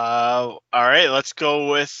 All right, let's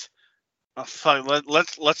go with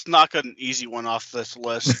let's knock an easy one off this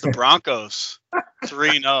list. The Broncos,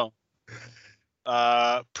 3-0.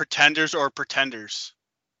 Pretenders or pretenders?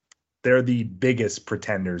 They're the biggest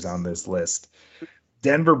pretenders on this list.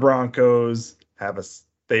 Denver Broncos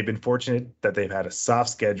they've been fortunate that they've had a soft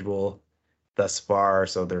schedule thus far,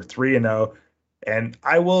 so they're 3-0. And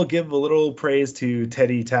I will give a little praise to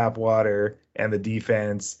Teddy Tapwater and the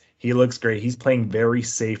defense. He looks great. He's playing very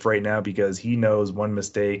safe right now because he knows one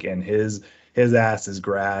mistake and his ass is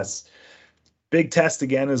grass. Big test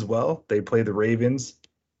again as well. They play the Ravens.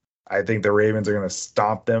 I think the Ravens are going to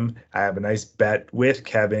stomp them. I have a nice bet with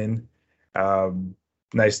Kevin.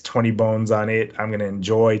 Nice 20 bones on it. I'm going to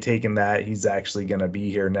enjoy taking that. He's actually going to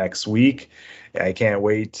be here next week. I can't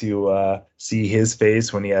wait to see his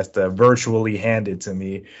face when he has to virtually hand it to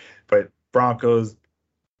me. But Broncos,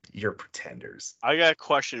 you're pretenders. I got a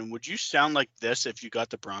question. Would you sound like this if you got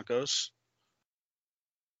the Broncos?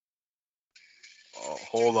 Oh,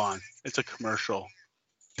 hold on. It's a commercial.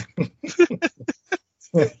 You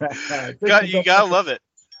gotta love it.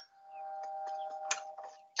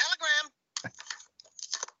 Telegram.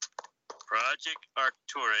 Project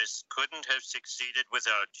Arcturus couldn't have succeeded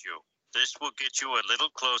without you. This will get you a little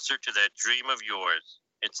closer to that dream of yours.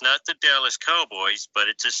 It's not the Dallas Cowboys, but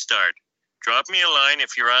it's a start. Drop me a line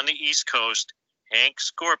if you're on the East Coast. Hank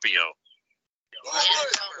Scorpio.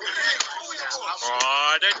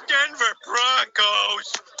 Oh, the Denver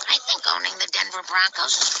Broncos. I think owning the Denver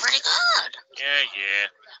Broncos is pretty good. Yeah.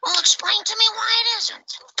 Well, explain to me why it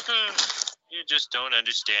isn't. You just don't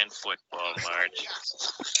understand football, Marge.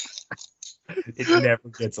 It never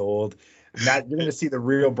gets old. You're going to see the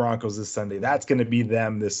real Broncos this Sunday. That's going to be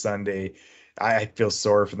them this Sunday. I feel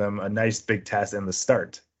sorry for them. A nice big test and the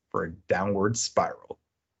start for a downward spiral.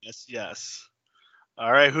 Yes.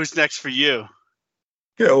 All right, who's next for you?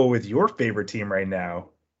 Go with your favorite team right now.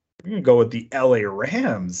 We're going to go with the LA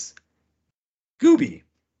Rams. Gooby,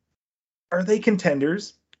 are they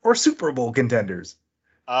contenders or Super Bowl contenders?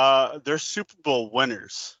 They're Super Bowl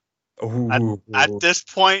winners. Ooh. At this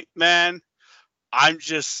point, man, I'm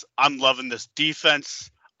loving this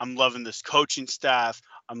defense. I'm loving this coaching staff.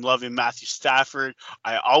 I'm loving Matthew Stafford.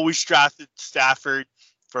 I always drafted Stafford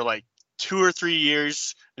for like 2 or 3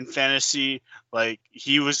 years in fantasy. Like,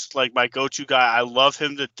 he was like my go-to guy. I love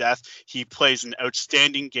him to death. He plays an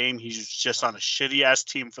outstanding game. He's just on a shitty ass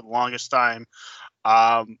team for the longest time.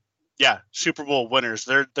 Yeah, Super Bowl winners.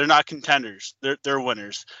 They're not contenders. They're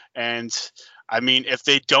winners. And I mean, if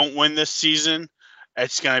they don't win this season,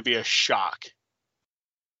 it's gonna be a shock.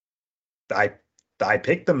 I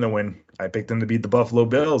picked them to win. I picked them to beat the Buffalo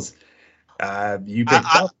Bills. You picked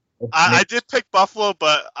Buffalo. I did pick Buffalo,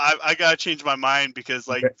 but I gotta change my mind because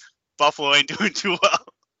like Buffalo ain't doing too well.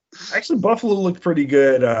 Actually, Buffalo looked pretty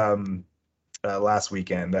good last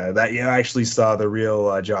weekend. I actually saw the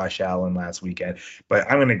real Josh Allen last weekend. But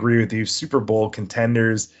I'm gonna agree with you. Super Bowl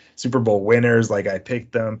contenders, Super Bowl winners. Like, I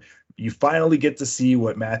picked them. You finally get to see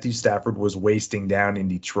what Matthew Stafford was wasting down in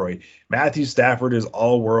Detroit. Matthew Stafford is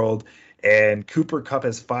all world, and Cooper Kupp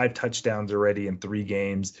has 5 touchdowns already in 3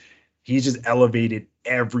 games. He's just elevated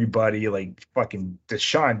everybody. Like, fucking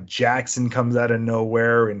Deshaun Jackson comes out of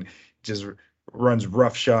nowhere and just runs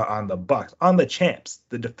roughshod on the Bucs, on the champs,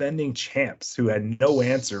 the defending champs, who had no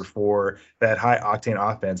answer for that high octane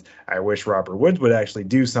offense. I wish Robert Woods would actually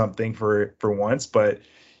do something for once, but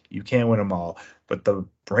you can't win them all. But the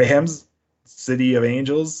Rams, City of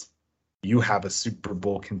Angels, you have a Super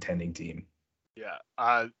Bowl contending team. Yeah,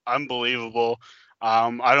 unbelievable.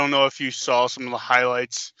 I don't know if you saw some of the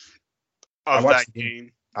highlights of that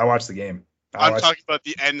game. I watched the game. I'm talking about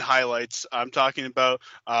the end highlights. I'm talking about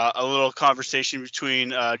a little conversation between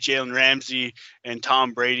Jalen Ramsey and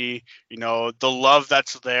Tom Brady. You know, the love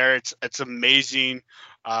that's there. It's amazing.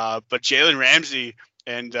 But Jalen Ramsey,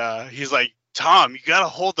 and he's like, Tom, you got to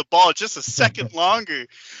hold the ball just a second longer.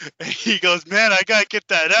 And he goes, man, I got to get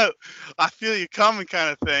that out. I feel you coming, kind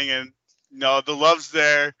of thing. And, you know, the love's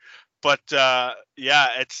there. But, yeah,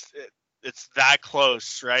 it's that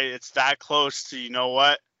close, right? It's that close to, you know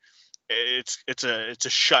what? It's a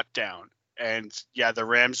shutdown. And, yeah, the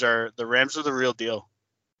Rams are the real deal.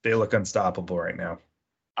 They look unstoppable right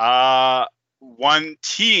now. One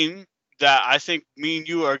team that I think me and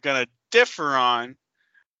you are going to differ on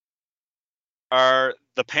are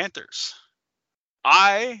the Panthers.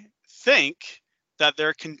 I think that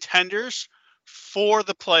they're contenders for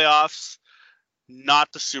the playoffs,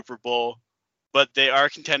 not the Super Bowl, but they are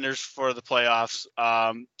contenders for the playoffs.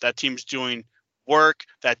 That team's doing work.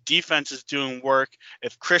 That defense is doing work.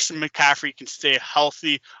 If Christian McCaffrey can stay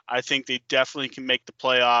healthy, I think they definitely can make the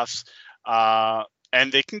playoffs. And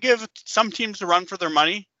they can give some teams a run for their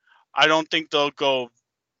money. I don't think they'll go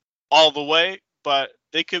all the way, but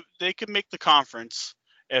they could make the conference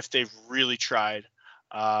if they've really tried.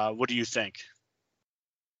 What do you think?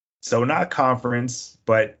 So not conference,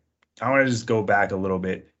 but I want to just go back a little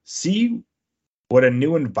bit. See what a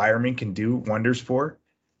new environment can do wonders for.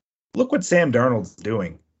 Look what Sam Darnold's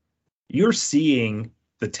doing. You're seeing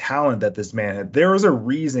the talent that this man had. There was a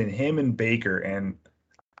reason him and Baker, and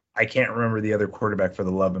I can't remember the other quarterback for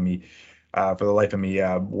the life of me,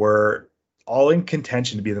 were all in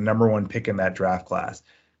contention to be the number 1 pick in that draft class.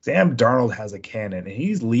 Sam Darnold has a cannon, and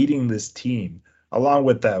he's leading this team along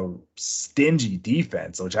with the stingy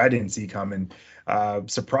defense, which I didn't see coming.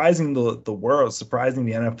 Surprising the world, surprising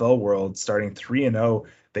the NFL world, starting 3-0.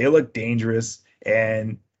 They look dangerous,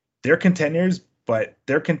 and they're contenders, but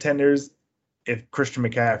they're contenders if Christian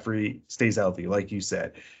McCaffrey stays healthy, like you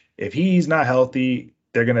said. If he's not healthy,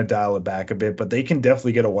 they're going to dial it back a bit, but they can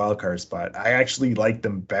definitely get a wild card spot. I actually like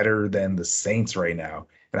them better than the Saints right now,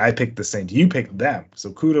 and I picked the Saints. You picked them,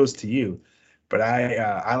 so kudos to you. But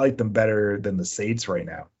I like them better than the Saints right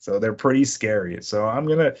now, so they're pretty scary. So I'm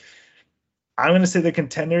gonna say the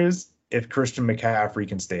contenders if Christian McCaffrey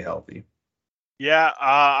can stay healthy. Yeah,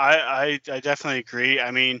 I definitely agree.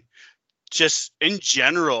 I mean, just in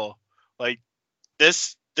general, like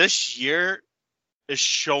this year is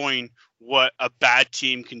showing what a bad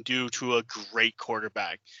team can do to a great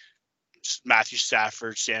quarterback. Matthew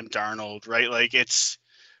Stafford, Sam Darnold, right? Like it's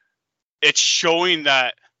showing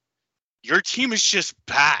that your team is just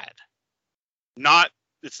bad.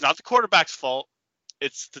 It's not the quarterback's fault.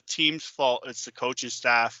 It's the team's fault. It's the coaching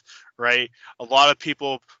staff, right? A lot of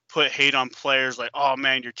people put hate on players like, oh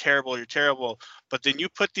man, you're terrible, you're terrible. But then you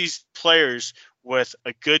put these players with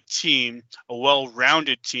a good team, a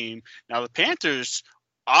well-rounded team. Now the Panthers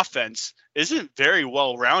offense isn't very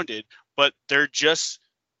well-rounded, but they're just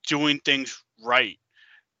doing things right.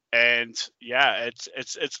 And yeah,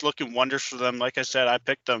 it's looking wonders for them. Like I said, I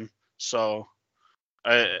picked them. So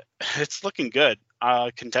it's looking good.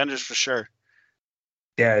 Contenders for sure.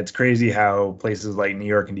 Yeah, it's crazy how places like New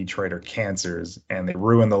York and Detroit are cancers, and they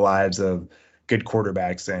ruin the lives of good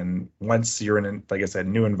quarterbacks. And once you're in, like I said,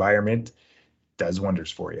 new environment, does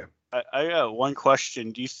wonders for you. I got one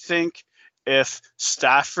question. Do you think if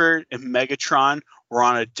Stafford and Megatron were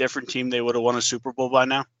on a different team, they would have won a Super Bowl by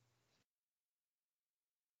now?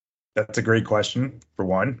 That's a great question, for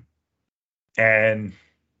one. And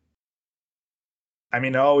I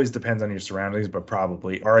mean, it always depends on your surroundings, but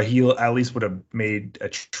probably, or he at least would have made a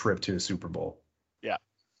trip to a Super Bowl. Yeah.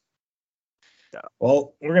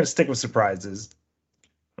 Well, we're going to stick with surprises.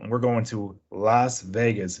 We're going to Las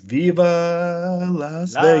Vegas. Viva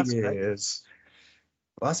Las Vegas.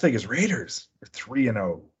 Las Vegas Raiders are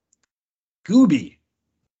 3-0. Gooby.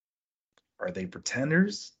 Are they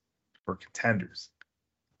pretenders or contenders?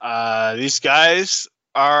 These guys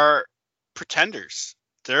are pretenders.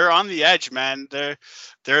 They're on the edge, man. They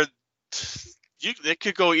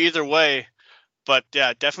could go either way, but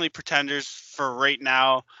yeah, definitely pretenders for right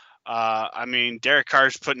now. I mean, Derek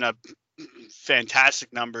Carr's putting up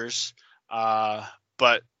fantastic numbers,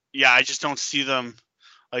 but yeah, I just don't see them.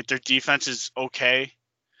 Like, their defense is okay,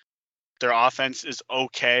 their offense is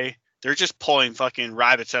okay. They're just pulling fucking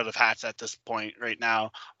rabbits out of hats at this point right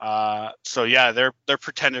now. So yeah, they're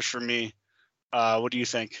pretenders for me. What do you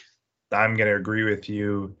think? I'm going to agree with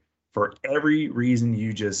you for every reason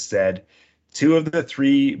you just said. 2 of the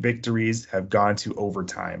 3 victories have gone to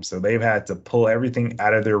overtime, so they've had to pull everything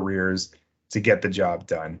out of their rears to get the job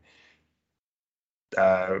done.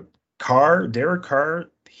 Derek Carr,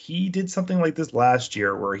 he did something like this last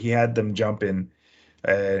year where he had them jump in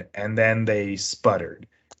and then they sputtered.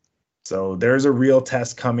 So there's a real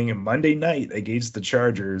test coming Monday night against the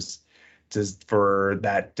Chargers for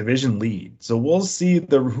that division lead. So we'll see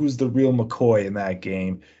who's the real McCoy in that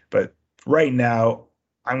game. But right now,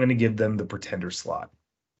 I'm going to give them the pretender slot.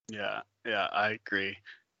 Yeah, I agree.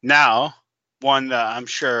 Now, one that I'm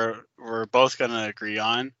sure we're both going to agree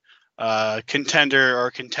on,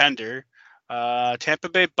 contender, Tampa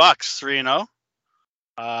Bay Bucks 3-0.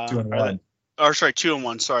 2-1. Or sorry,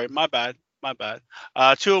 2-1. Sorry, my bad.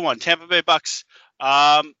 2-1. Tampa Bay Bucks.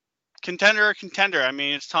 Contender. I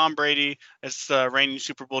mean, it's Tom Brady. It's the reigning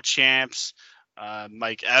Super Bowl champs.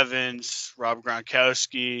 Mike Evans, Rob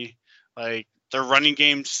Gronkowski. Like, their running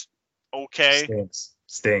game's okay.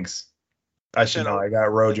 Stinks. I should know. I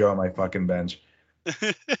got Rojo on my fucking bench.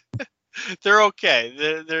 They're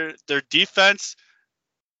okay. Their defense.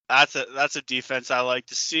 That's a defense I like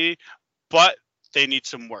to see, but they need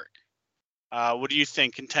some work. What do you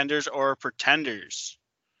think, contenders or pretenders?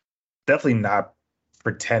 Definitely not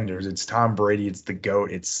pretenders. It's Tom Brady. It's the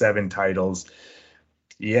GOAT. It's 7 titles.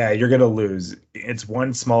 Yeah, you're going to lose. It's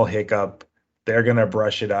one small hiccup. They're going to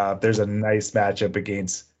brush it off. There's a nice matchup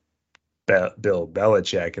against Bill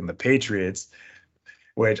Belichick and the Patriots,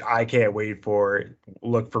 which I can't wait for.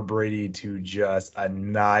 Look for Brady to just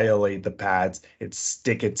annihilate the Pats and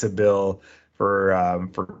stick it to Bill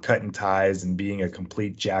for cutting ties and being a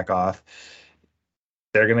complete jack-off.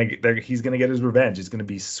 He's gonna get his revenge. It's gonna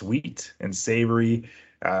be sweet and savory.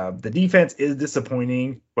 The defense is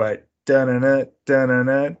disappointing, but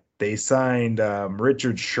they signed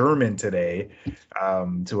Richard Sherman today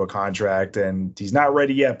to a contract, and he's not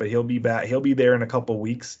ready yet, but he'll be back. He'll be there in a couple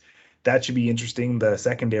weeks. That should be interesting. The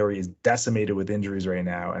secondary is decimated with injuries right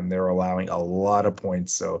now, and they're allowing a lot of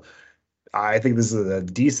points. So I think this is a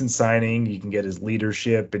decent signing. You can get his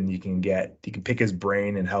leadership, and you can pick his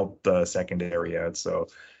brain and help the secondary out. So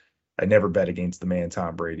I never bet against the man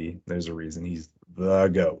Tom Brady. There's a reason. He's the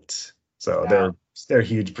GOAT. So they're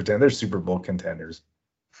huge pretend. They're Super Bowl contenders.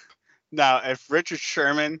 Now, if Richard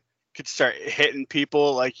Sherman could start hitting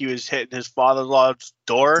people like he was hitting his father-in-law's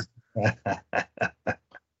door,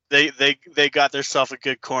 they got themselves a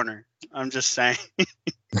good corner. I'm just saying.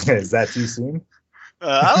 Is that too soon?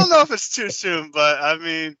 I don't know if it's too soon, but I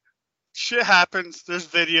mean, shit happens. There's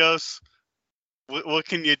videos. What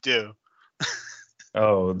can you do?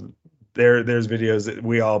 Oh, there's videos that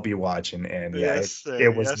we all be watching, and yeah,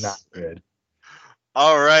 it was not good.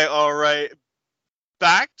 All right.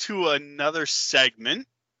 Back to another segment.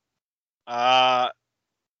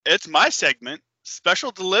 It's my segment, Special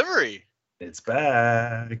Delivery. It's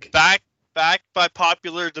back. Back by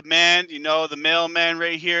popular demand. You know, the mailman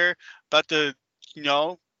right here about to,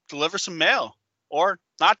 deliver some mail or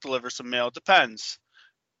not deliver some mail. Depends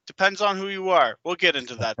on who you are. We'll get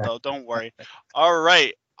into that though. Don't worry. All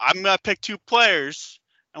right. I'm going to pick 2 players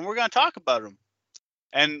and we're going to talk about them.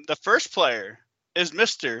 And the first player is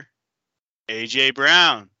Mr. AJ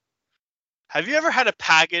Brown. Have you ever had a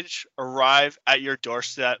package arrive at your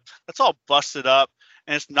doorstep that's all busted up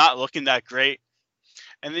and it's not looking that great?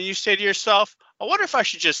 And then you say to yourself, I wonder if I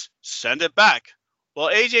should just send it back. Well,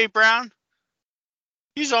 AJ Brown,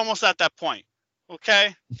 he's almost at that point.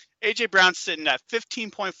 Okay? AJ Brown's sitting at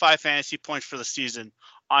 15.5 fantasy points for the season,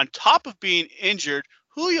 on top of being injured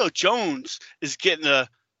Julio Jones is getting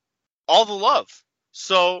all the love.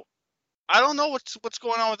 So I don't know what's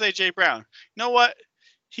going on with A.J. Brown. You know what?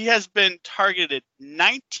 He has been targeted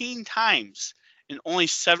 19 times in only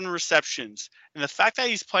 7 receptions. And the fact that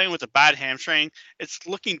he's playing with a bad hamstring, it's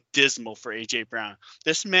looking dismal for A.J. Brown.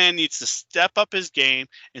 This man needs to step up his game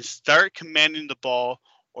and start commanding the ball,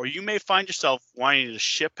 or you may find yourself wanting to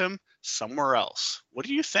ship him somewhere else. What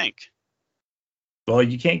do you think? Well,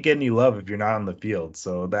 you can't get any love if you're not on the field.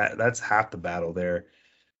 So that's half the battle there.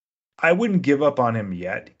 I wouldn't give up on him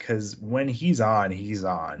yet because when he's on, he's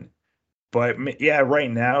on. But yeah, right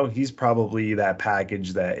now he's probably that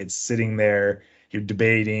package that it's sitting there. You're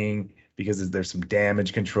debating because there's some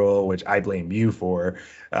damage control, which I blame you for,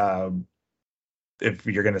 if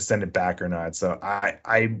you're going to send it back or not. So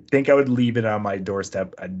I think I would leave it on my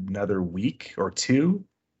doorstep another week or two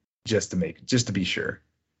just to be sure.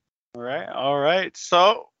 All right.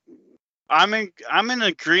 So I'm in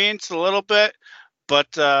agreement a little bit, but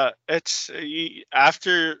it's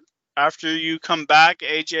after you come back,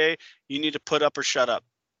 AJ, you need to put up or shut up.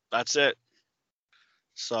 That's it.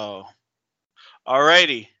 So,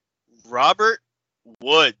 alrighty, Robert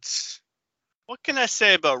Woods. What can I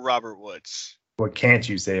say about Robert Woods? What can't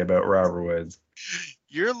you say about Robert Woods?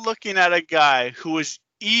 You're looking at a guy who was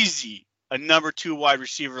easy a number 2 wide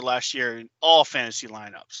receiver last year in all fantasy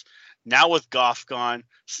lineups. Now with Goff gone,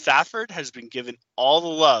 Stafford has been given all the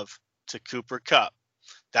love to Cooper Kupp.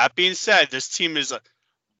 That being said, this team is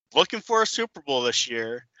looking for a Super Bowl this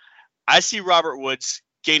year. I see Robert Woods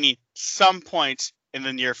gaining some points in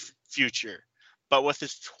the near future. But with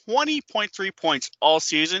his 20.3 points all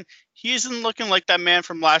season, he isn't looking like that man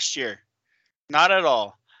from last year. Not at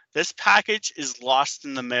all. This package is lost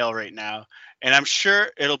in the mail right now, and I'm sure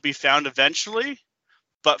it'll be found eventually.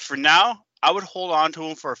 But for now, I would hold on to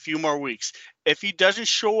him for a few more weeks. If he doesn't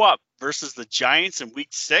show up versus the Giants in week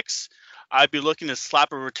 6, I'd be looking to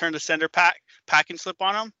slap a return to sender packing slip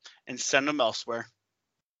on him and send him elsewhere.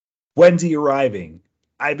 When's he arriving?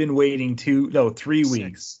 I've been waiting 3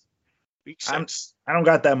 weeks. Week 6. I don't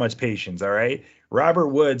got that much patience, all right? Robert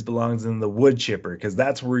Woods belongs in the wood chipper because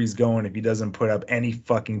that's where he's going if he doesn't put up any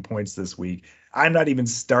fucking points this week. I'm not even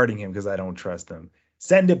starting him because I don't trust him.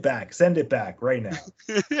 Send it back right now.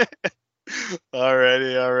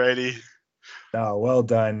 Alrighty. Oh, well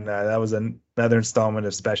done. That was another installment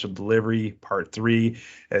of Special Delivery Part 3.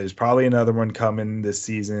 There's probably another one coming this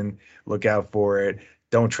season. Look out for it.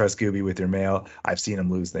 Don't trust Gooby with your mail. I've seen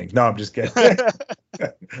him lose things. No, I'm just kidding.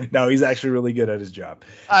 No, he's actually really good at his job.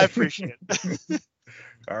 I appreciate it.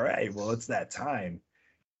 All right. Well, it's that time.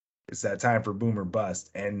 It's that time for Boom or Bust.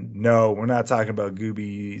 And no, we're not talking about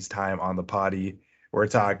Gooby's time on the potty. We're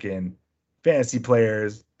talking fantasy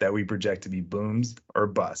players that we project to be booms or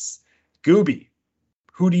busts. Gooby,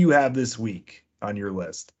 who do you have this week on your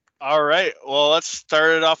list? All right. Well, let's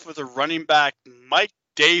start it off with a running back, Mike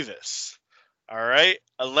Davis. All right.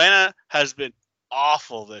 Atlanta has been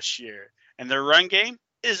awful this year, and their run game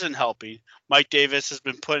isn't helping. Mike Davis has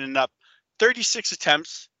been putting up 36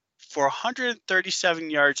 attempts for 137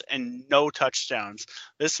 yards and no touchdowns.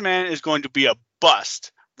 This man is going to be a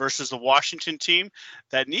bust versus the Washington team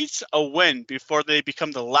that needs a win before they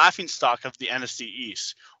become the laughingstock of the NFC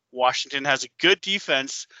East. Washington has a good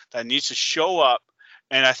defense that needs to show up,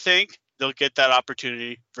 and I think they'll get that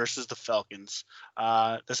opportunity versus the Falcons.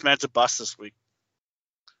 This man's a bust this week.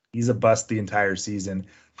 He's a bust the entire season.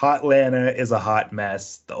 Hot Atlanta is a hot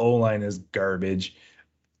mess. The O-line is garbage.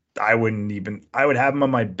 I would have him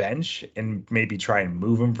on my bench and maybe try and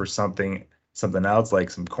move him for something else, like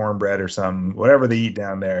some cornbread or something, whatever they eat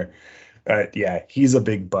down there. Yeah, he's a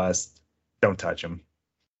big bust. Don't touch him.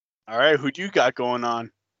 All right, who do you got going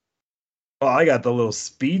on? Well, I got the little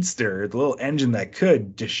speedster, the little engine that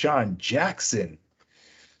could, Deshaun Jackson.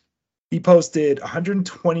 He posted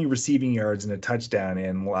 120 receiving yards and a touchdown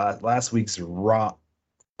in last week's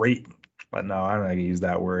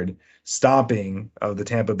stomping of the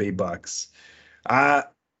Tampa Bay Bucks.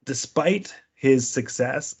 Despite his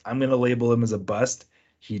success, I'm going to label him as a bust.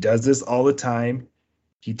 He does this all the time.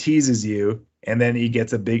 He teases you, and then he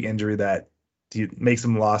gets a big injury that makes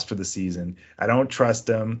him lost for the season. I don't trust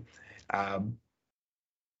him.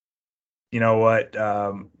 You know what?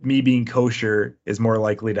 Me being kosher is more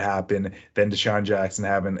likely to happen than Deshaun Jackson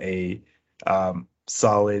having a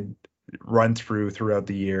solid run throughout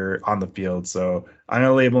the year on the field. So I'm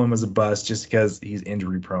going to label him as a bust just because he's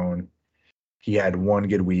injury prone. He had one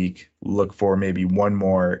good week. Look for maybe one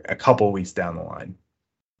more a couple of weeks down the line.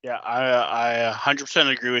 Yeah, I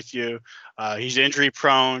 100% agree with you. He's injury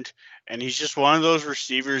prone, and he's just one of those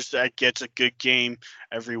receivers that gets a good game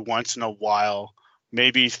every once in a while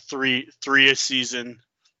maybe three a season,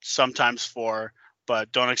 sometimes 4,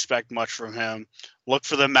 but don't expect much from him. Look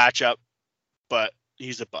for the matchup, but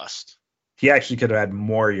he's a bust. He actually could have had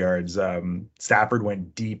more yards. Stafford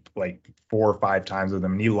went deep like 4 or 5 times with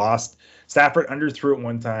him, and he lost. Stafford underthrew it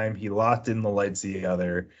one time. He lost in the lights the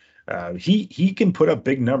other. He can put up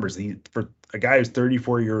big numbers. For a guy who's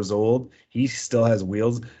 34 years old, he still has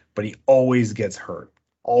wheels, but he always gets hurt.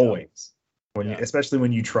 Always. Especially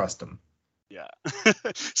when you trust him. Yeah.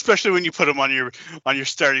 Especially when you put him on your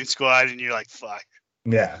starting squad and you're like, fuck.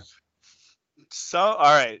 Yeah. So,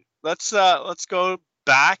 all right. Let's go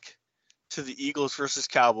back to the Eagles versus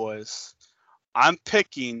Cowboys. I'm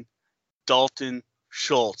picking Dalton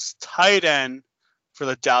Schultz, tight end for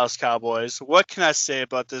the Dallas Cowboys. What can I say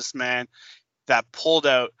about this man that pulled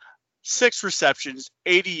out 6 receptions,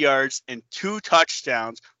 80 yards, and 2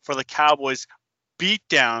 touchdowns for the Cowboys beat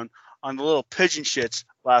down on the little pigeon shits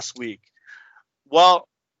last week? Well,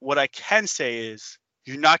 what I can say is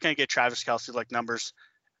you're not going to get Travis Kelce like numbers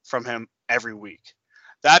from him every week.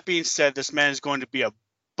 That being said, this man is going to be a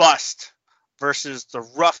bust versus the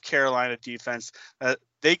rough Carolina defense.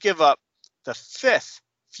 They give up the 5th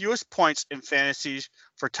fewest points in fantasy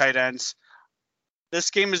for tight ends.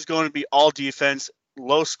 This game is going to be all defense,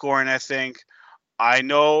 low scoring, I think. I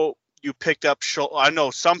know you picked up Schultz. I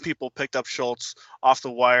know some people picked up Schultz off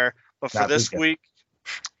the wire, but for this week,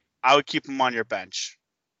 I would keep him on your bench.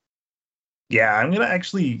 Yeah, I'm going to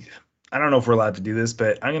actually, I don't know if we're allowed to do this,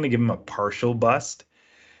 but I'm going to give him a partial bust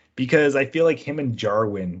because I feel like him and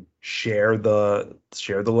Jarwin share the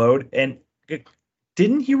load. And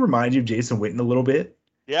didn't he remind you of Jason Witten a little bit?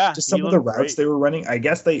 Yeah, just some of the routes they were running. I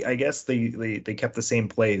guess they kept the same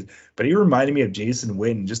plays, but he reminded me of Jason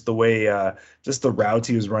Witten, just the way, just the routes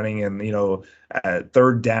he was running, and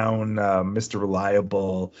third down, Mr.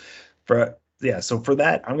 Reliable. So for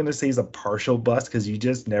that, I'm gonna say he's a partial bust because you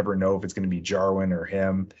just never know if it's gonna be Jarwin or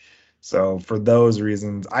him. So for those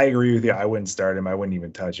reasons, I agree with you. I wouldn't start him. I wouldn't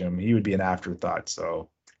even touch him. He would be an afterthought. So,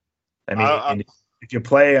 I mean, if you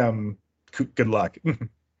play him, good luck.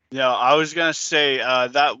 Yeah, I was going to say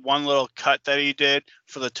that one little cut that he did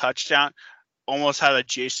for the touchdown almost had a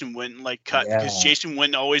Jason Witten cut because Jason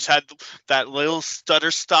Witten always had that little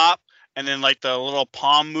stutter stop and then like the little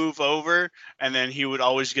palm move over, and then he would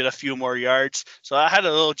always get a few more yards. So I had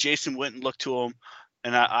a little Jason Witten look to him,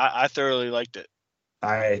 and I thoroughly liked it.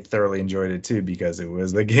 I thoroughly enjoyed it too because it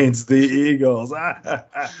was against the Eagles.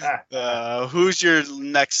 Who's your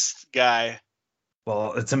next guy?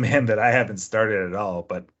 Well, it's a man that I haven't started at all,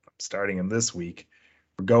 but starting him this week.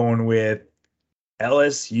 We're going with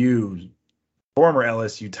LSU, former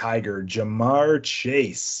LSU Tiger, Ja'Marr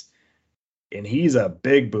Chase. And he's a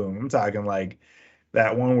big boom. I'm talking like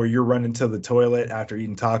that one where you're running to the toilet after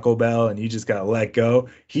eating Taco Bell and you just got to let go.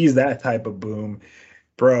 He's that type of boom.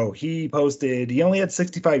 Bro, he only had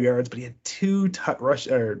 65 yards, but he had 2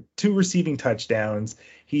 receiving touchdowns.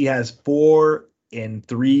 He has 4 in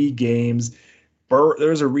 3 games.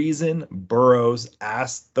 There's a reason Burrows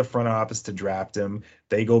asked the front office to draft him.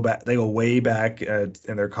 They go way back in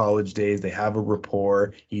their college days. They have a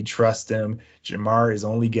rapport. He trusts him. Ja'Marr is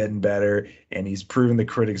only getting better, and he's proven the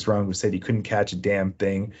critics wrong who said he couldn't catch a damn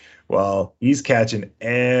thing. Well, he's catching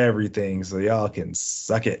everything, so y'all can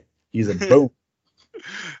suck it. He's a boom.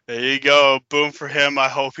 There you go. Boom for him. I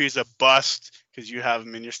hope he's a bust because you have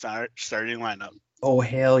him in your starting lineup. Oh,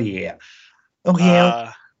 hell yeah. Oh,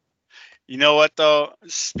 hell You know what, though?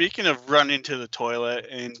 Speaking of running to the toilet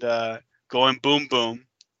and going boom, boom,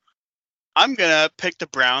 I'm going to pick the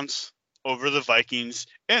Browns over the Vikings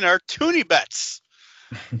in our Toonie bets.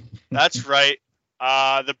 That's right.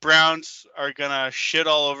 The Browns are going to shit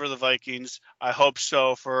all over the Vikings. I hope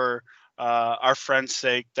so for our friend's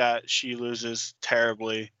sake that she loses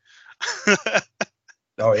terribly.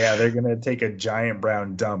 Oh, yeah. They're going to take a giant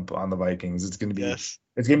brown dump on the Vikings. It's going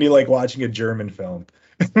to be like watching a German film.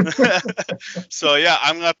 So yeah,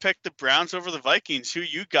 I'm gonna pick the Browns over the Vikings. Who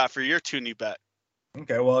you got for your Toonie bet?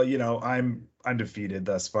 Okay, well, I'm undefeated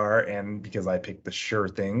thus far, and because I picked the sure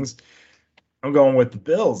things, I'm going with the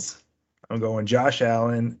Bills. I'm going Josh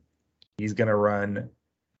Allen. He's gonna run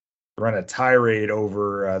a tirade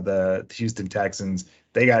over the Houston Texans.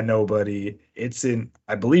 They got nobody.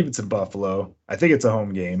 I believe it's in Buffalo. I think it's a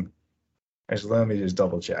home game. Actually, let me just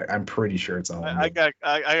double check. I'm pretty sure it's on. I got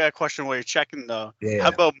a question while you're checking though. Yeah. How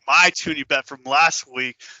about my Toonie bet from last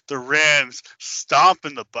week? The Rams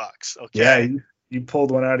stomping the Bucks. Okay. Yeah, you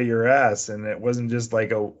pulled one out of your ass, and it wasn't just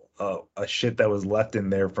like a shit that was left in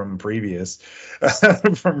there from previous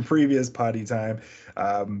potty time.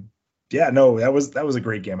 Yeah, no, that was a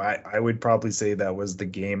great game. I would probably say that was the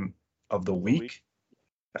game of the week.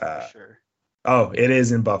 Sure. Oh, it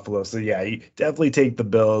is in Buffalo. So yeah, you definitely take the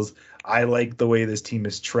Bills. I like the way this team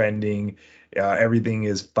is trending. Everything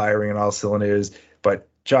is firing on all cylinders. But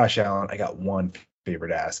Josh Allen, I got one favor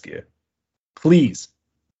to ask you. Please,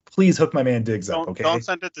 please hook my man Diggs up, Don't okay?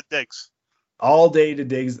 send it to Diggs. All day to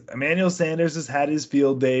Diggs. Emmanuel Sanders has had his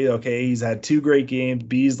field day. Okay, he's had two great games.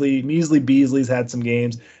 Measly Beasley's had some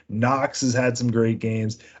games. Knox has had some great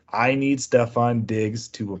games. I need Stephon Diggs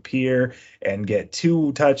to appear and get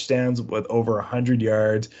two touchdowns with over 100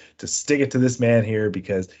 yards to stick it to this man here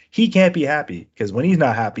because he can't be happy. Because when he's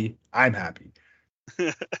not happy, I'm happy.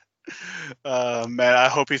 Man, I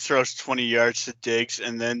hope he throws 20 yards to Diggs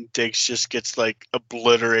and then Diggs just gets like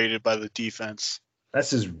obliterated by the defense. That's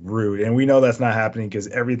just rude. And we know that's not happening because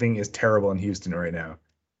everything is terrible in Houston right now.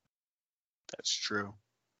 That's true.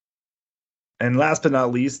 And last but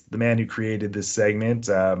not least, the man who created this segment,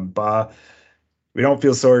 Ba. We don't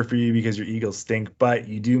feel sorry for you because your Eagles stink, but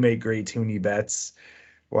you do make great Toonie bets.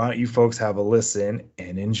 Why don't you folks have a listen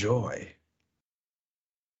and enjoy?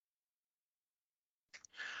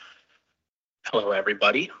 Hello,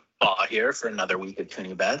 everybody. Ba here for another week of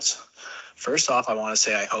Toonie Bets. First off, I want to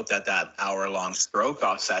say I hope that hour-long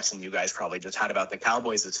stroke-off session you guys probably just had about the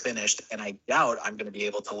Cowboys is finished, and I doubt I'm going to be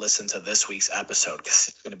able to listen to this week's episode because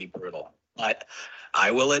it's going to be brutal. But I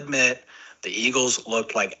will admit the Eagles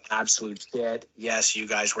looked like absolute shit. Yes, you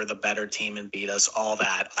guys were the better team and beat us, all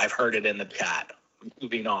that. I've heard it in the chat.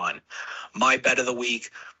 Moving on. My bet of the week,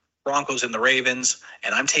 Broncos and the Ravens,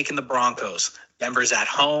 and I'm taking the Broncos. Denver's at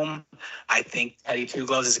home. I think Teddy Two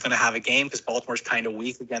Gloves is going to have a game because Baltimore's kind of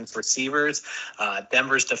weak against receivers.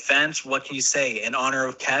 Denver's defense, what can you say? In honor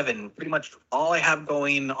of Kevin, pretty much all I have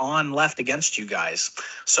going on left against you guys.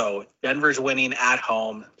 So Denver's winning at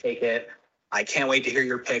home. Take it. I can't wait to hear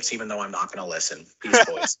your picks, even though I'm not going to listen. Peace,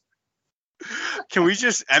 boys. Can we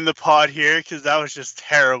just end the pod here? Because that was just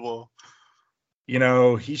terrible. You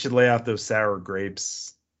know, he should lay off those sour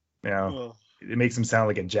grapes. You know, Ugh. it makes him sound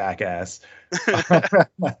like a jackass.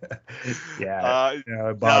 Yeah. You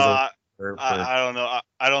know, No, Basel I don't know.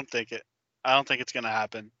 I don't think it. I don't think it's gonna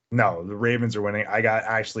happen. No, the Ravens are winning. I got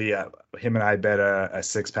actually him and I bet a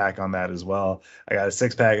six pack on that as well. I got a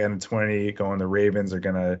six pack and a 20 going. The Ravens are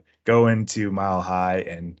gonna go into Mile High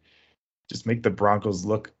and just make the Broncos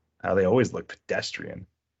look how they always look, pedestrian.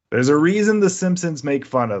 There's a reason the Simpsons make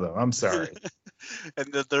fun of them. I'm sorry.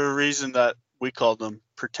 And the reason that we called them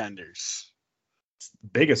pretenders. It's the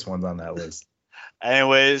biggest ones on that list.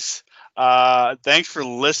 Anyways, thanks for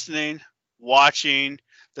listening, watching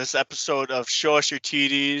this episode of Show Us Your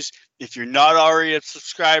TDs. If you're not already a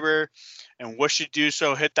subscriber and wish to do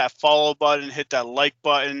so, hit that follow button, hit that like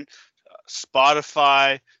button,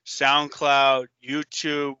 Spotify, SoundCloud,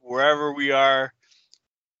 YouTube, wherever we are.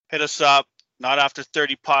 Hit us up. Not After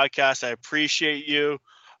 30 podcast. I appreciate you.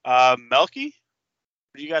 Melky,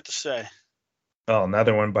 what do you got to say? Well,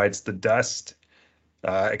 another one bites the dust.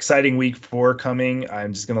 Exciting week 4 coming.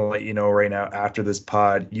 I'm just gonna let you know right now after this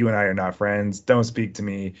pod, you and I are not friends. Don't speak to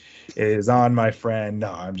me. It is on my friend.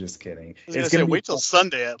 No, I'm just kidding. It's gonna wait till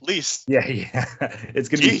Sunday at least. Yeah. It's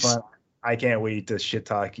gonna be Jeez. fun. I can't wait to shit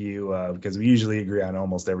talk you because we usually agree on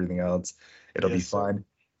almost everything else. It'll be Yes, sir. fun.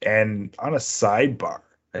 And on a sidebar,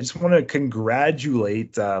 I just want to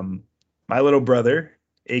congratulate my little brother,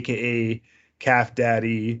 aka Calf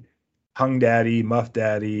Daddy, Hung Daddy, Muff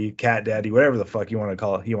Daddy, Cat Daddy, whatever the fuck he wants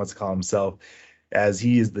to call himself, as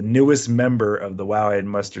he is the newest member of the Wow and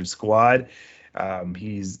Mustard Squad.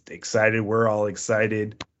 He's excited. We're all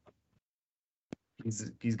excited.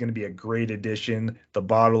 He's going to be a great addition. The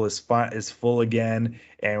bottle is full again,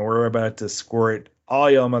 and we're about to squirt all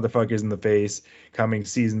y'all motherfuckers in the face. Coming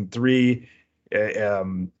season 3,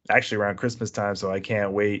 actually around Christmas time, so I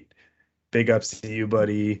can't wait. Big ups to you,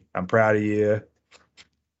 buddy. I'm proud of you.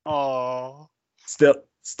 Oh.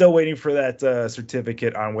 Still waiting for that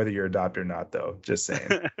certificate on whether you're adopted or not, though. Just saying.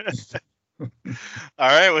 All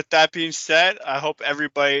right. With that being said, I hope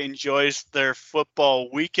everybody enjoys their football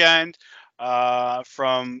weekend.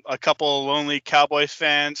 From a couple of lonely Cowboys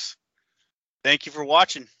fans, thank you for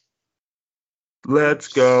watching. Let's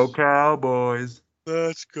go, Cowboys.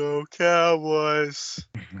 Let's go, Cowboys.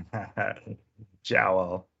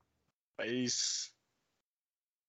 Ciao. Peace.